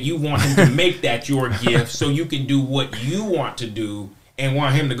 But yet you want him to make that your gift so you can do what you want to do and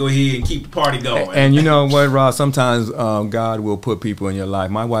want him to go ahead and keep the party going. And you know what, Rob? Sometimes God will put people in your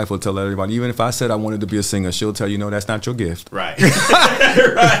life. My wife will tell everybody, even if I said I wanted to be a singer, she'll tell you, no, that's not your gift. Right.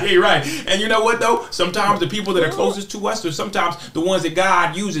 right. And you know what, though? Sometimes the people that are closest to us are sometimes the ones that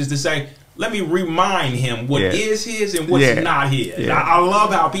God uses to say, let me remind him what is his and what's not his. Yeah. I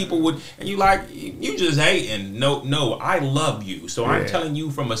love how people would, and you like, you just hating. No, I love you. So I'm telling you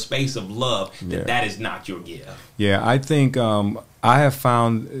from a space of love that is not your gift. Yeah, I think I have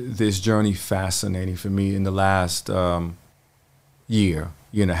found this journey fascinating for me in the last year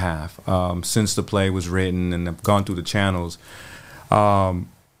and a half since the play was written, and I've gone through the channels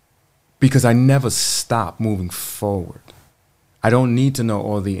because I never stop moving forward. I don't need to know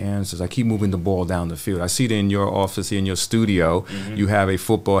all the answers. I keep moving the ball down the field. I see it in your office, here in your studio. You have a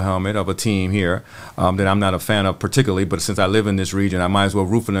football helmet of a team here that I'm not a fan of particularly, but since I live in this region, I might as well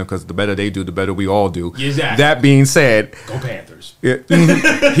root for them because the better they do, the better we all do. Exactly. That being said, go Panthers.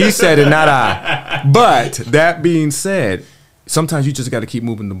 He said it, not I. But that being said, sometimes you just got to keep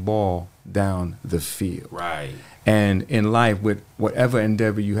moving the ball down the field. Right. And in life, with whatever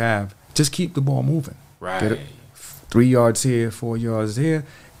endeavor you have, just keep the ball moving. Right. Get it 3 yards here, 4 yards here.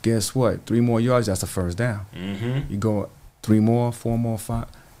 Guess what? 3 more yards, that's a first down. You go 3 more, 4 more, 5,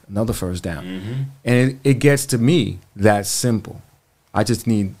 another first down. And it gets to me that simple. I just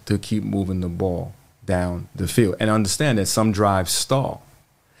need to keep moving the ball down the field and understand that some drives stall.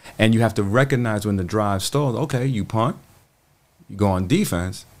 And you have to recognize when the drive stalls, okay, you punt, you go on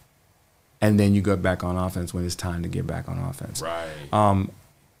defense, and then you go back on offense when it's time to get back on offense. Right.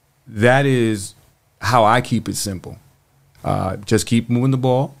 That is how I keep it simple. Just keep moving the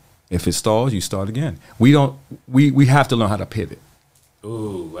ball. If it stalls, you start again. We have to learn how to pivot.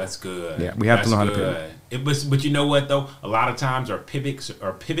 Ooh, that's good. Yeah, we have to learn how to pivot. But you know what though? A lot of times our pivots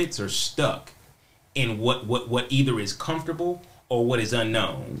are stuck in what either is comfortable or what is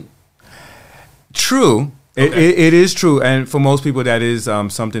unknown. True. Okay. It is true, and for most people, that is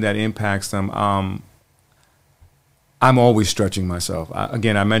something that impacts them. I'm always stretching myself.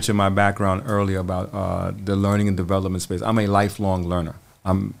 Again, I mentioned my background earlier about the learning and development space. I'm a lifelong learner.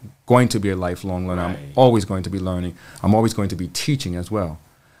 I'm going to be a lifelong learner. Right. I'm always going to be learning. I'm always going to be teaching as well.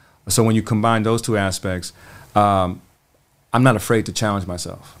 So when you combine those two aspects, I'm not afraid to challenge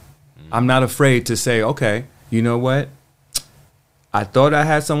myself. I'm not afraid to say, okay, you know what? I thought I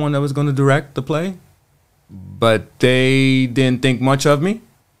had someone that was going to direct the play, but they didn't think much of me.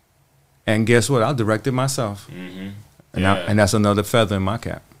 And guess what? I'll direct it myself. And that's another feather in my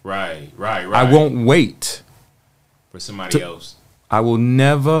cap. Right. I won't wait for somebody else. I will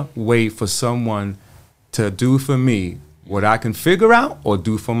never wait for someone to do for me what I can figure out or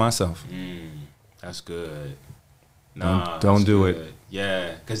do for myself. That's good. Don't do it.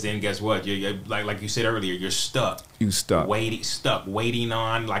 Yeah, because then guess what? You're like you said earlier, you're stuck. You stuck. Waiting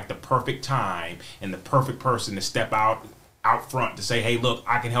on like the perfect time and the perfect person to step out front to say, hey, look,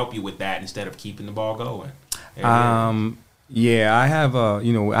 I can help you with that, instead of keeping the ball going. Yeah, I have I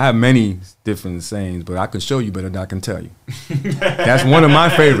have many different sayings, but I can show you better than I can tell you. That's one of my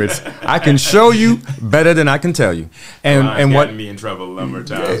favorites. I can show you better than I can tell you. And what me in trouble a number of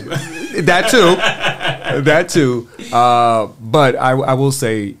times. that too. But I will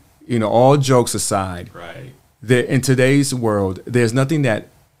say, all jokes aside, right? In today's world, there's nothing that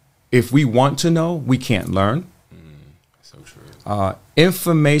if we want to know, we can't learn. So true.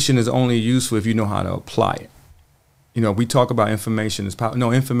 Information is only useful if you know how to apply it. We talk about information as power.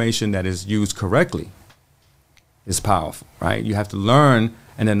 No, information that is used correctly is powerful, right? You have to learn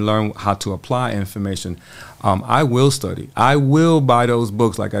and then learn how to apply information. I will study. I will buy those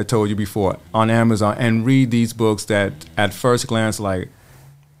books, like I told you before, on Amazon and read these books that at first glance, like,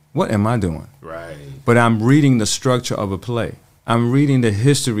 what am I doing? Right. But I'm reading the structure of a play. I'm reading the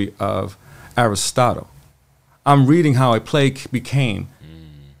history of Aristotle. I'm reading how a play became.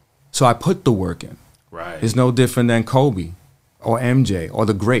 So I put the work in. Right. It's no different than Kobe or MJ or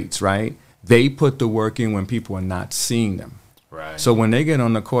the greats, right? They put the work in when people are not seeing them. Right. So when they get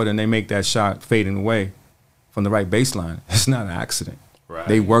on the court and they make that shot fading away from the right baseline, it's not an accident. Right.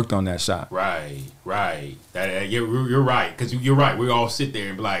 They worked on that shot. Right. You're right, because you're right. We all sit there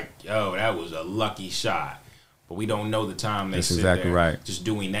and be like, yo, that was a lucky shot. But we don't know the time they That's sit exactly there right. just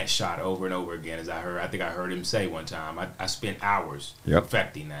doing that shot over and over again. As I think I heard him say one time, I spent hours Yep.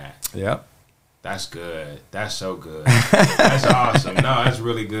 perfecting that. Yep. That's good. That's so good. That's awesome. No, that's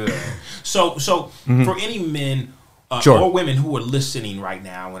really good. So for any men Sure. or women who are listening right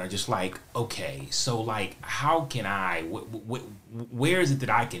now and are just like, okay, so like, how can I? Where is it that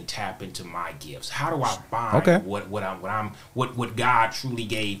I can tap into my gifts? How do I find what God truly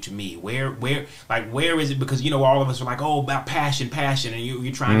gave to me? Where is it? Because all of us are like, oh, about passion, and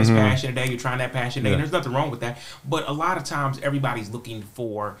you're trying this passion today, you're trying that passion today, and there's nothing wrong with that. But a lot of times, everybody's looking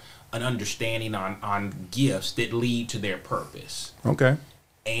for an understanding on gifts that lead to their purpose. Okay.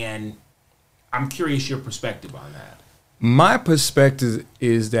 And I'm curious your perspective on that. My perspective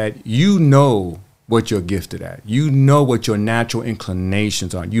is that you know what you're gifted at. You know what your natural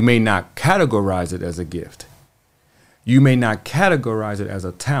inclinations are. You may not categorize it as a gift. You may not categorize it as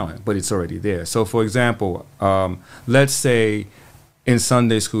a talent, but it's already there. So, for example, let's say in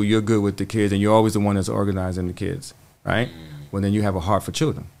Sunday school, you're good with the kids and you're always the one that's organizing the kids, right? well, then you have a heart for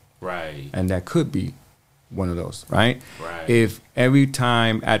children. Right. And that could be one of those, right? Right. If every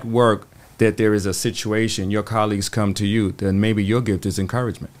time at work that there is a situation, your colleagues come to you, then maybe your gift is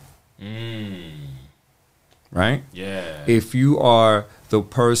encouragement. Right? Yeah. If you are the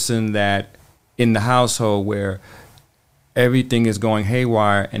person that in the household where everything is going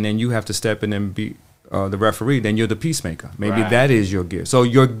haywire and then you have to step in and be the referee, then you're the peacemaker. Maybe that is your gift. So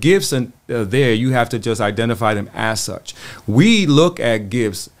your gifts are there. You have to just identify them as such. We look at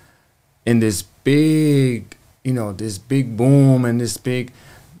gifts in this big, this big boom and this big,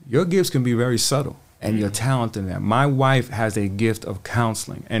 your gifts can be very subtle and you're talented in that. My wife has a gift of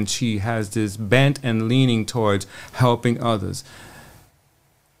counseling and she has this bent and leaning towards helping others.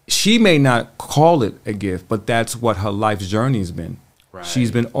 She may not call it a gift, but that's what her life's journey has been. Right.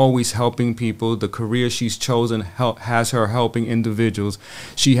 She's been always helping people. The career she's chosen has her helping individuals.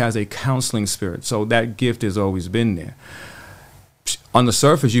 She has a counseling spirit. So that gift has always been there. On the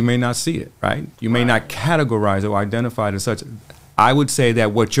surface, you may not see it, right? You may not categorize or identify it as such. I would say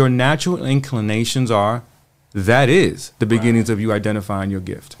that what your natural inclinations are, that is the beginnings of you identifying your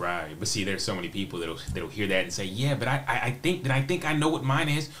gift. Right. But see, there's so many people that'll hear that and say, yeah, but I think I know what mine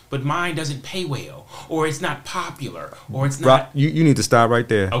is, but mine doesn't pay well, or it's not popular, or it's not. You need to stop right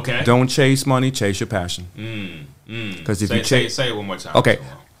there. Okay. Don't chase money, chase your passion. Because if you chase, say it one more time. Okay.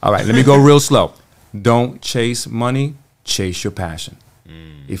 All right. Let me go real slow. Don't chase money, chase your passion.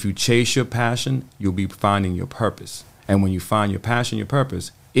 If you chase your passion, you'll be finding your purpose. And when you find your passion, your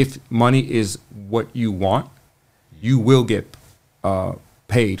purpose, if money is what you want, you will get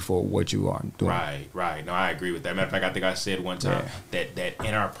paid for what you are doing. Right. No, I agree with that. Matter of fact, I think I said one time that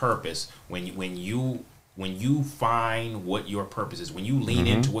in our purpose, when you find what your purpose is, when you lean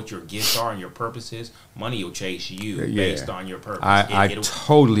into what your gifts are and your purpose is, money will chase you based on your purpose. I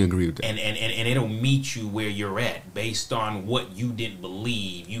totally agree with that. And it'll meet you where you're at based on what you didn't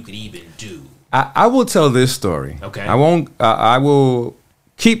believe you could even do. I will tell this story. Okay. I won't. I will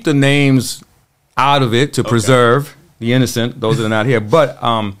keep the names out of it to preserve the innocent, those that are not here. But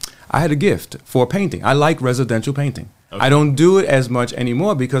I had a gift for painting. I like residential painting. Okay. I don't do it as much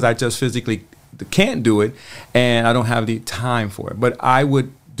anymore because I just physically can't do it, and I don't have the time for it. But I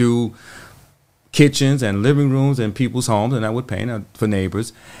would do kitchens and living rooms and people's homes, and I would paint for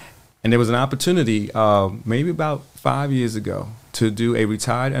neighbors. And there was an opportunity maybe about 5 years ago to do a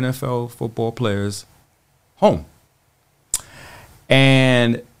retired NFL football player's home.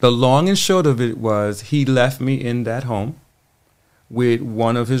 And the long and short of it was he left me in that home with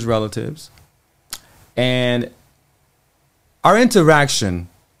one of his relatives. And our interaction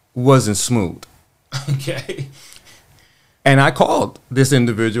wasn't smooth. Okay. And I called this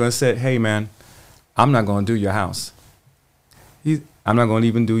individual and said, hey, man, I'm not going to do your house. I'm not going to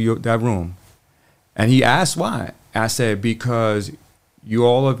even do that room. And he asked why. I said, because you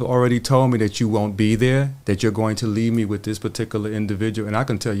all have already told me that you won't be there, that you're going to leave me with this particular individual. And I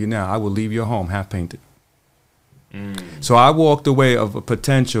can tell you now, I will leave your home half painted. So I walked away of a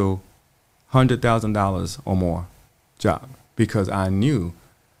potential $100,000 or more job because I knew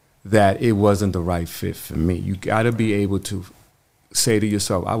that it wasn't the right fit for me. You got to be able to say to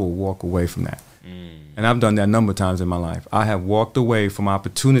yourself, I will walk away from that. And I've done that a number of times in my life. I have walked away from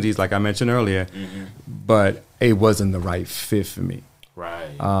opportunities, like I mentioned earlier, but it wasn't the right fit for me. Right.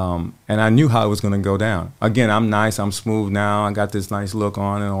 And I knew how it was going to go down. Again, I'm nice, I'm smooth now, I got this nice look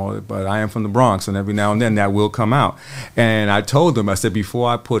on and all, but I am from the Bronx, and every now and then that will come out. And I told them, I said, before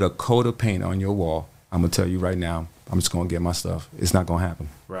I put a coat of paint on your wall, I'm going to tell you right now, I'm just going to get my stuff. It's not going to happen.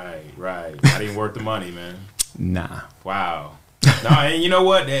 Right. Not even worth the money, man. Nah. Wow. No, and you know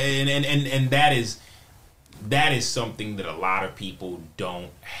what? And that is something that a lot of people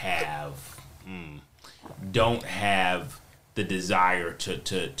don't have. Don't have the desire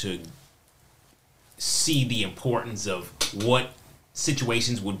to see the importance of what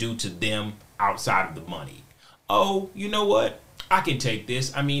situations will do to them outside of the money. Oh, you know what? I can take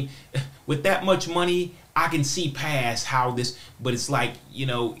this. I mean, with that much money, I can see past how this, but it's like,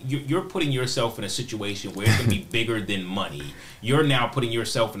 you're putting yourself in a situation where it's going to be bigger than money. You're now putting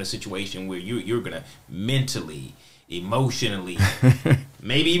yourself in a situation where you're going to mentally, emotionally,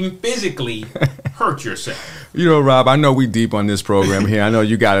 maybe even physically hurt yourself. Rob, I know we deep on this program here. I know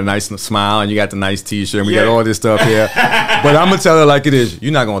you got a nice smile and you got the nice T-shirt and we got all this stuff here. But I'm going to tell it like it is.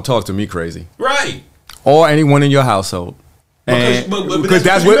 You're not going to talk to me crazy. Right. Or anyone in your household. Because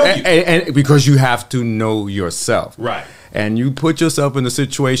that's what, and because you have to know yourself. Right. And you put yourself in a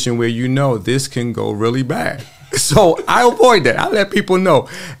situation where this can go really bad. So I avoid that. I let people know.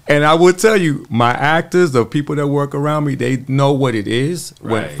 And I will tell you, my actors, the people that work around me, they know what it is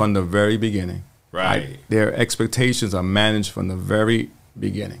from the very beginning. Right. Their expectations are managed from the very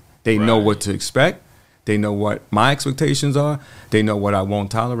beginning. They know what to expect. They know what my expectations are. They know what I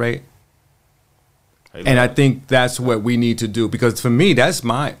won't tolerate. And I think that's what we need to do, because for me, that's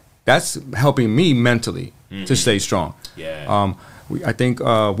helping me mentally to stay strong. Yeah. I think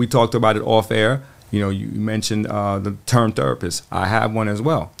we talked about it off air. You mentioned the term therapist. I have one as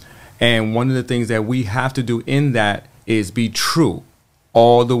well. And one of the things that we have to do in that is be true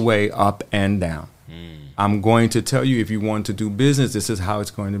all the way up and down. I'm going to tell you, if you want to do business, this is how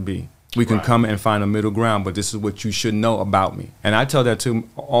it's going to be. We can come and find a middle ground, but this is what you should know about me. And I tell that to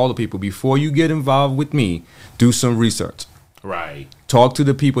all the people. Before you get involved with me, do some research. Right. Talk to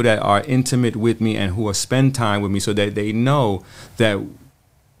the people that are intimate with me and who are spend time with me, so that they know that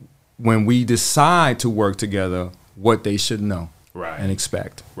when we decide to work together, what they should know and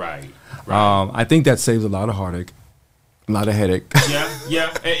expect. Right. I think that saves a lot of heartache, a lot of headache. Yeah.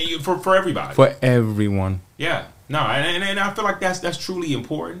 For everybody. For everyone. Yeah. No, and I feel like that's truly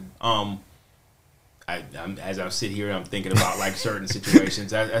important. As I sit here, I'm thinking about like certain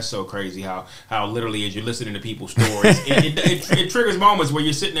situations. That's so crazy how literally, as you're listening to people's stories, it triggers moments where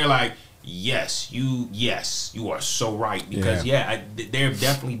you're sitting there like, yes, you are so right, because there have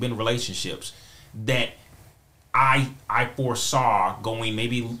definitely been relationships that I foresaw going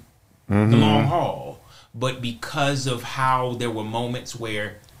maybe the long haul, but because of how there were moments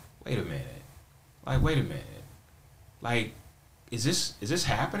where, wait a minute, like, is this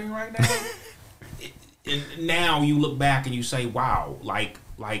happening right now? And now you look back and you say, wow, like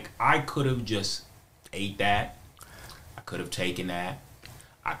I could have just ate that. I could have taken that.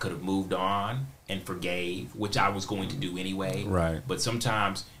 I could have moved on and forgave, which I was going to do anyway. Right. But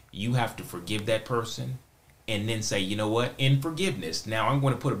sometimes you have to forgive that person and then say, you know what? In forgiveness, now I'm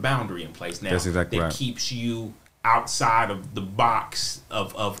going to put a boundary in place now. That's exactly that right. keeps you outside of the box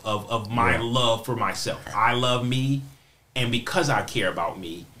of my love for myself. I love me, and because I care about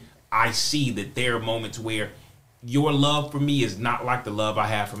me, I see that there are moments where your love for me is not like the love I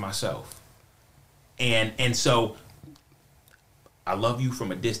have for myself. And so I love you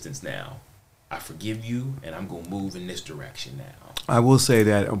from a distance now. I forgive you, and I'm going to move in this direction now. I will say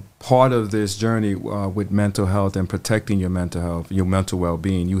that a part of this journey with mental health and protecting your mental health, your mental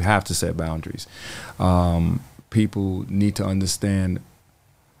well-being, you have to set boundaries. People need to understand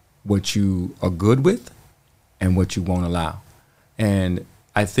what you are good with and what you won't allow. And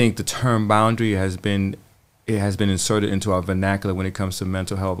I think the term boundary has been inserted into our vernacular when it comes to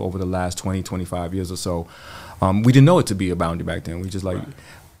mental health over the last 20, 25 years or so. We didn't know it to be a boundary back then. We just like,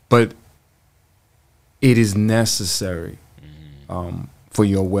 but it is necessary for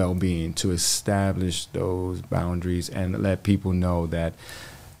your well-being to establish those boundaries and let people know that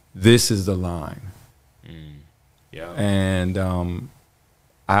this is the line. Yeah. And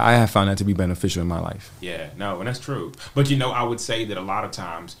I have found that to be beneficial in my life. Yeah, no, and that's true. But, I would say that a lot of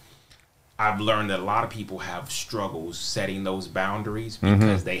times I've learned that a lot of people have struggles setting those boundaries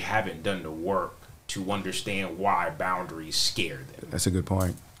because they haven't done the work to understand why boundaries scare them. That's a good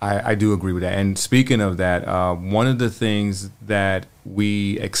point. I do agree with that. And speaking of that, one of the things that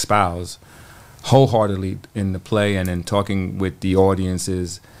we espouse wholeheartedly in the play and in talking with the audience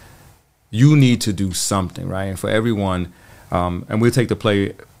is you need to do something, right? And for everyone, and we'll take the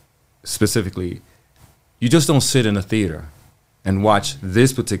play specifically, you just don't sit in a theater and watch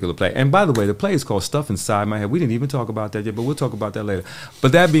this particular play. And by the way, the play is called Stuff Inside My Head. We didn't even talk about that yet, but we'll talk about that later.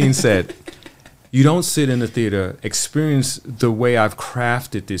 But that being said, you don't sit in the theater, experience the way I've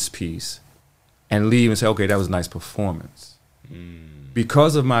crafted this piece, and leave and say, okay, that was a nice performance.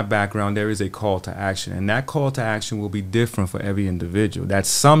 Because of my background, there is a call to action, and that call to action will be different for every individual. That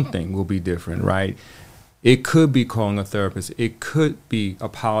something will be different, right? It could be calling a therapist. It could be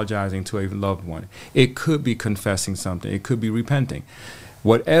apologizing to a loved one. It could be confessing something. It could be repenting.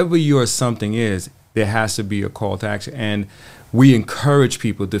 Whatever your something is, there has to be a call to action. And we encourage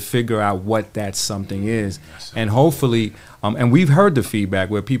people to figure out what that something is. And hopefully, and we've heard the feedback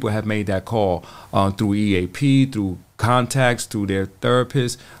where people have made that call through EAP, through contacts, through their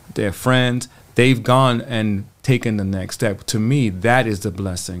therapists, their friends. They've gone and taken the next step. To me, that is the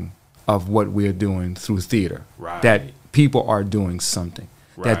blessing of what we're doing through theater. Right. That people are doing something.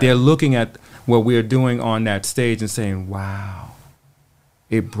 Right. That they're looking at what we're doing on that stage and saying, wow,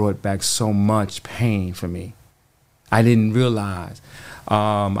 it brought back so much pain for me. I didn't realize.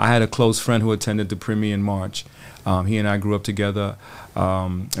 I had a close friend who attended the premiere in March. He and I grew up together,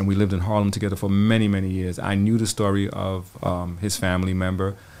 and we lived in Harlem together for many, many years. I knew the story of his family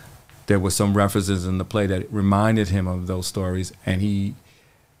member. There were some references in the play that reminded him of those stories, and he,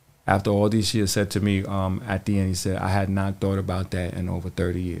 after all these years, said to me at the end, he said, I had not thought about that in over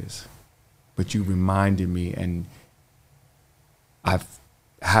 30 years. but you reminded me, and I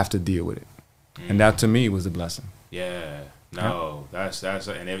have to deal with it. And that to me was a blessing. Yeah. No, that's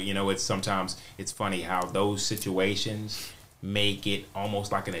and you know, it's sometimes it's funny how those situations make it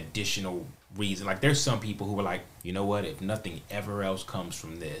almost like an additional reason. Like there's some people who are like, you know what, if nothing ever else comes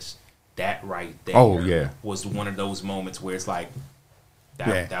from this, that right there was one of those moments where it's like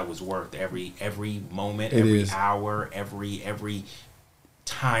that was worth every moment, every hour, every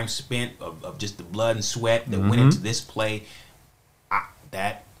time spent of just the blood and sweat that went into this play.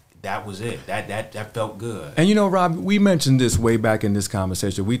 That was it. That felt good. And you know, Rob, we mentioned this way back in this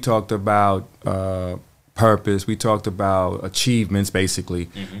conversation. We talked about purpose. We talked about achievements, basically.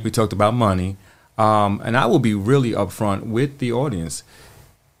 We talked about money. And I will be really upfront with the audience.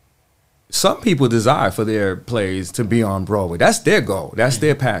 Some people desire for their plays to be on Broadway. That's their goal. That's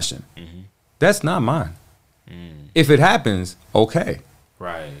their passion. That's not mine. If it happens, okay.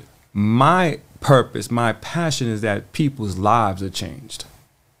 Right. My purpose, my passion is that people's lives are changed.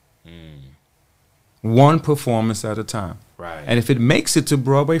 One performance at a time. Right. And if it makes it to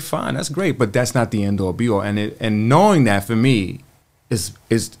Broadway, fine, that's great. But that's not the end all be all. And knowing that for me is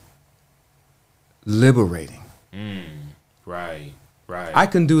liberating. Right. Right. I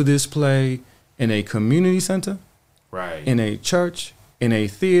can do this play in a community center, right, in a church, in a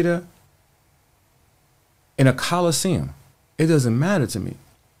theater, in a coliseum. It doesn't matter to me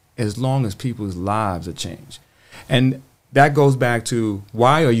as long as people's lives are changed. And that goes back to,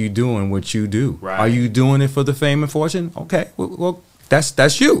 why are you doing what you do? Right. Are you doing it for the fame and fortune? Okay, well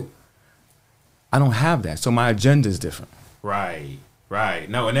that's you. I don't have that, so my agenda is different. Right. Right.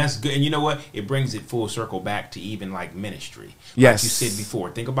 No, and that's good. And you know what? It brings it full circle back to even like ministry. Yes. Like you said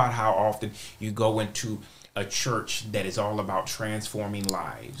before, think about how often you go into a church that is all about transforming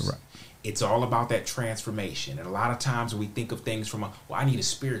lives. Right. It's all about that transformation. And a lot of times we think of things from I need a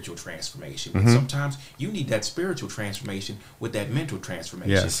spiritual transformation. But sometimes you need that spiritual transformation with that mental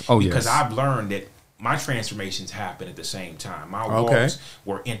transformation. Yes. Oh, because yes. I've learned that my transformations happen at the same time. My walks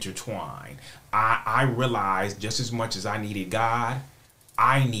were intertwined. I realized just as much as I needed God,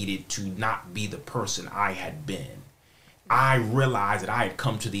 I needed to not be the person I had been. I realized that I had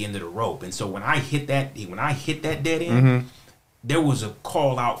come to the end of the rope. And so when I hit that dead end, there was a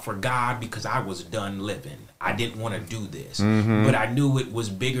call out for God because I was done living. I didn't want to do this. But I knew it was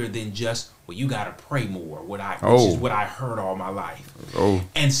bigger than just, well, you got to pray more, which is what I heard all my life.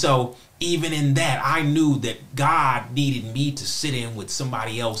 And so even in that, I knew that God needed me to sit in with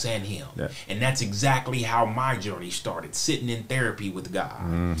somebody else and him. Yeah. And that's exactly how my journey started, sitting in therapy with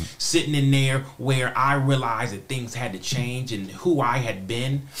God. Sitting in there where I realized that things had to change, and who I had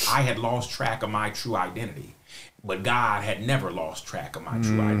been, I had lost track of my true identity. But God had never lost track of my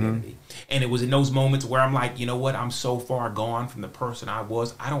true identity. And it was in those moments where I'm like, you know what? I'm so far gone from the person I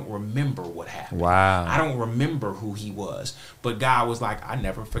was, I don't remember what happened. Wow. I don't remember who he was. But God was like, I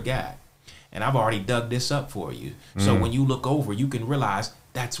never forgot. And I've already dug this up for you. So when you look over, you can realize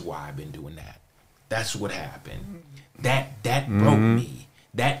that's why I've been doing that. That's what happened. That broke me.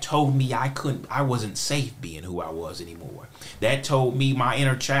 That told me I wasn't safe being who I was anymore. That told me, my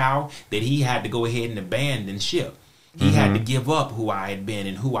inner child, that he had to go ahead and abandon ship. He had to give up who I had been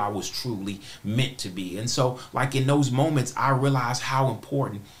and who I was truly meant to be. And so, like in those moments, I realized how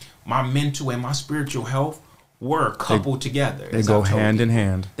important my mental and my spiritual health were coupled together. They go hand in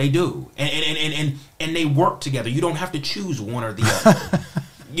hand. They do. And they work together. You don't have to choose one or the other.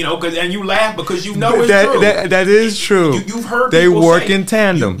 You know, and you laugh because you know it's true. That is true. You've heard they people work say, in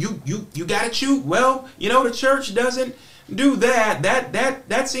tandem. You got to choose. Well, you know, the church doesn't do that.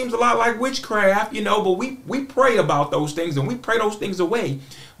 That seems a lot like witchcraft, you know, but we pray about those things and we pray those things away.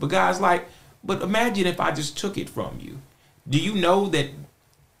 But God's like, but imagine if I just took it from you. Do you know that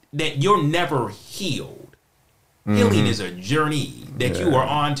you're never healed? Healing is a journey that you are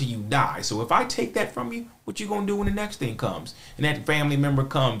on till you die. So if I take that from you, what you gonna do when the next thing comes and that family member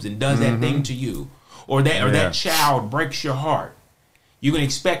comes and does that thing to you, or that child breaks your heart? You're gonna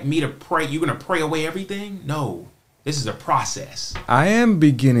expect me to pray? You're gonna pray away everything? No, this is a process. I am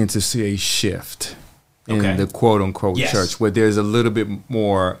beginning to see a shift in the quote unquote church where there's a little bit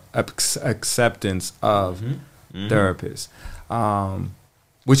more acceptance of therapists,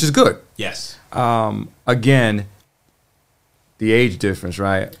 which is good. Yes. Again, the age difference,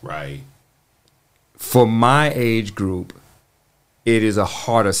 right? Right. For my age group, it is a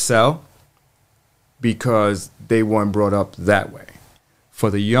harder sell because they weren't brought up that way. For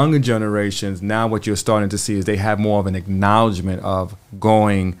the younger generations, now what you're starting to see is they have more of an acknowledgement of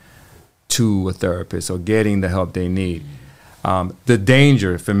going to a therapist or getting the help they need. The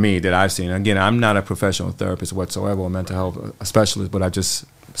danger for me that I've seen, again, I'm not a professional therapist whatsoever or mental health specialist, but I just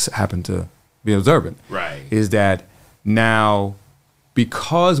happen to be observant. Right. Is that now,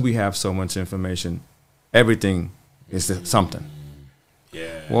 because we have so much information, everything is something.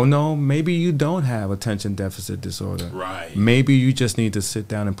 Yeah. Well, no, maybe you don't have attention deficit disorder. Right. Maybe you just need to sit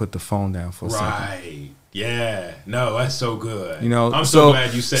down and put the phone down for a second. Right. Yeah. No, that's so good. You know, I'm so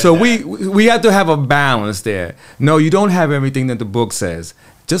glad you said so that. we have to have a balance there. No, you don't have everything that the book says.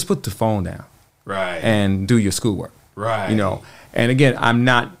 Just put the phone down. Right. And do your schoolwork. Right. You know. And again, I'm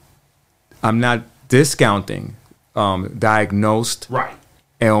not discounting diagnosed right.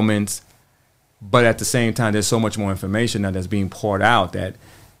 ailments, but at the same time, there's so much more information now that's being poured out that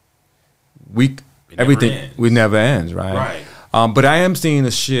everything never ends, right? Right. But I am seeing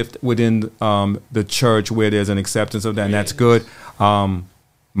a shift within the church where there's an acceptance of that, and that's good.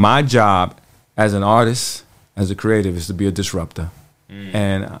 My job as an artist, as a creative, is to be a disruptor,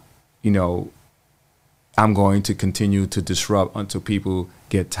 and you know, I'm going to continue to disrupt until people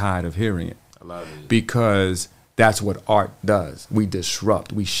get tired of hearing it. I love it. Because that's what art does. We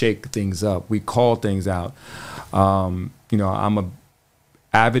disrupt. We shake things up. We call things out. You know, I'm a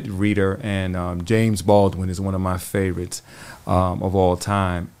avid reader, and James Baldwin is one of my favorites of all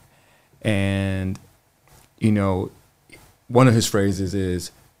time. And, you know, one of his phrases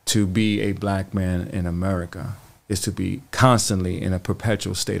is, to be a black man in America is to be constantly in a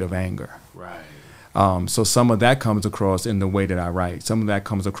perpetual state of anger. Right. So some of that comes across in the way that I write. Some of that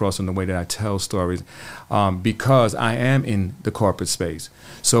comes across in the way that I tell stories, because I am in the corporate space.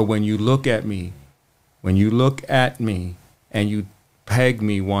 So when you look at me, and you peg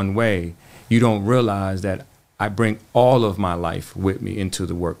me one way, you don't realize that I bring all of my life with me into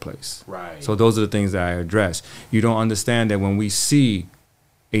the workplace. Right. So those are the things that I address. You don't understand that when we see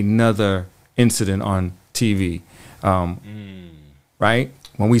another incident on TV, right?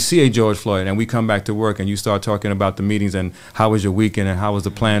 When we see a George Floyd and we come back to work and you start talking about the meetings and how was your weekend and how was the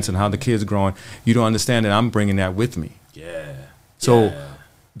plants and how the kids growing, you don't understand that I'm bringing that with me. Yeah. So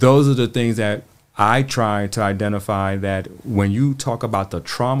those are the things that I try to identify, that when you talk about the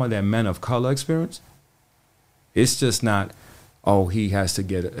trauma that men of color experience, it's just not, oh,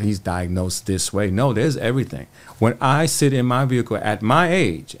 he's diagnosed this way. No, there's everything. When I sit in my vehicle at my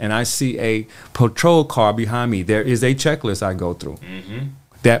age and I see a patrol car behind me, there is a checklist I go through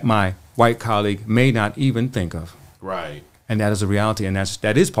that my white colleague may not even think of. Right. And that is a reality, and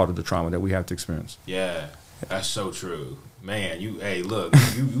that is part of the trauma that we have to experience. Yeah, that's so true. Man, hey, look,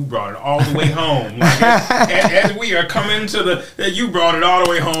 you brought it all the way home. Like, as we are coming to you brought it all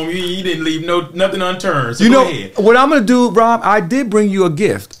the way home. You didn't leave nothing unturned. So go ahead. What I'm gonna do, Rob? I did bring you a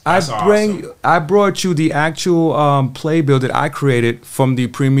gift. That's awesome. I brought you the actual playbill that I created from the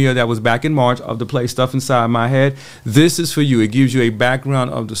premiere that was back in March of the play Stuff Inside My Head. This is for you. It gives you a background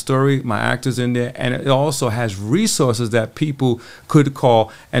of the story, my actors in there, and it also has resources that people could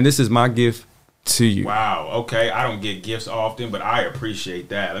call. And this is my gift to you. Wow. Okay. I don't get gifts often, but I appreciate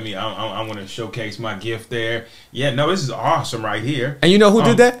that. I want to showcase my gift there. Yeah. No, this is awesome right here. And you know who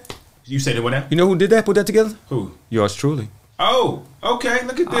did that? You said it. What now? You know who did that? Put that together? Who? Yours truly. Oh. Okay.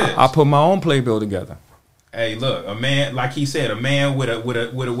 Look at this. I put my own playbill together. Hey, look, a man, like he said, a man with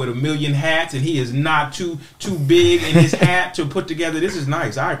a million hats, and he is not too big in his hat to put together. This is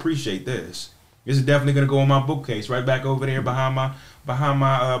nice. I appreciate this. This is definitely gonna go on my bookcase right back over there behind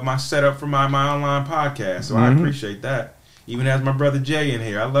my setup for my online podcast. So I appreciate that. Even as my brother Jay in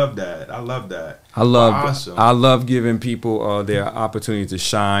here, I love that. I love giving people their opportunity to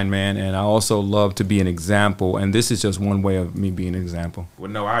shine, man, and I also love to be an example. And this is just one way of me being an example. Well,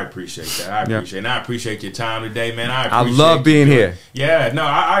 no, I appreciate that. I appreciate your time today, man. I love being here. Yeah, no,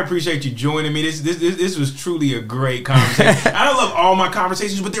 I appreciate you joining me. This was truly a great conversation. I love all my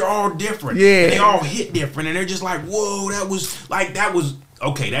conversations, but they're all different. Yeah, and they all hit different, and they're just like, whoa, that was.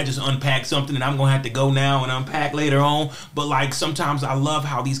 Okay, that just unpacked something that I'm going to have to go now and unpack later on. But, like, sometimes I love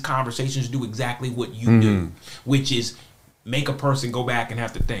how these conversations do exactly what you do, which is make a person go back and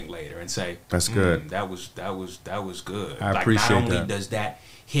have to think later and say, that's good. That was good. I appreciate that. Not only does that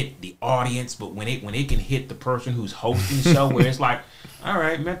hit the audience, but when it can hit the person who's hosting the show, where it's like, all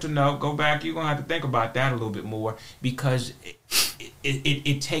right, mental note, go back. You're going to have to think about that a little bit more, because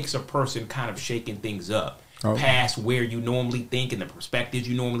it takes a person kind of shaking things up. Past where you normally think and the perspectives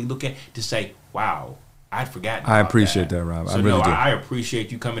you normally look at, to say, wow, I'd forgotten about I appreciate that, Rob. So I really do. I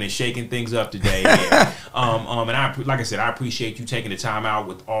appreciate you coming and shaking things up today. Yeah. And like I said, I appreciate you taking the time out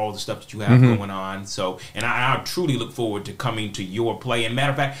with all the stuff that you have going on. So, and I truly look forward to coming to your play. And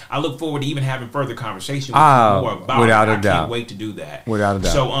matter of fact, I look forward to even having further conversation with you more about without it. a doubt. I can't wait to do that. Without a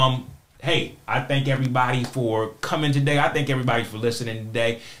doubt. So, hey, I thank everybody for coming today. I thank everybody for listening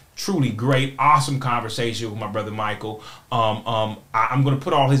today. Truly great, awesome conversation with my brother Michael. I'm going to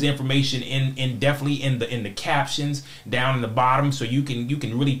put all his information in definitely in the captions down in the bottom, so you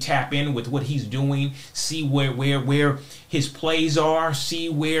can really tap in with what he's doing, see where his plays are, see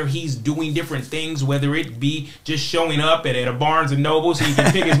where he's doing different things, whether it be just showing up at a Barnes and Noble so you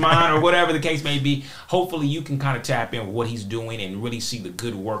can pick his mind or whatever the case may be. Hopefully you can kind of tap in with what he's doing and really see the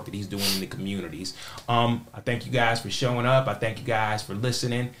good work that he's doing in the communities. I thank you guys for showing up. I thank you guys for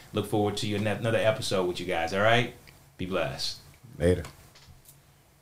listening. Look forward to another episode with you guys. All right, be blessed. Later.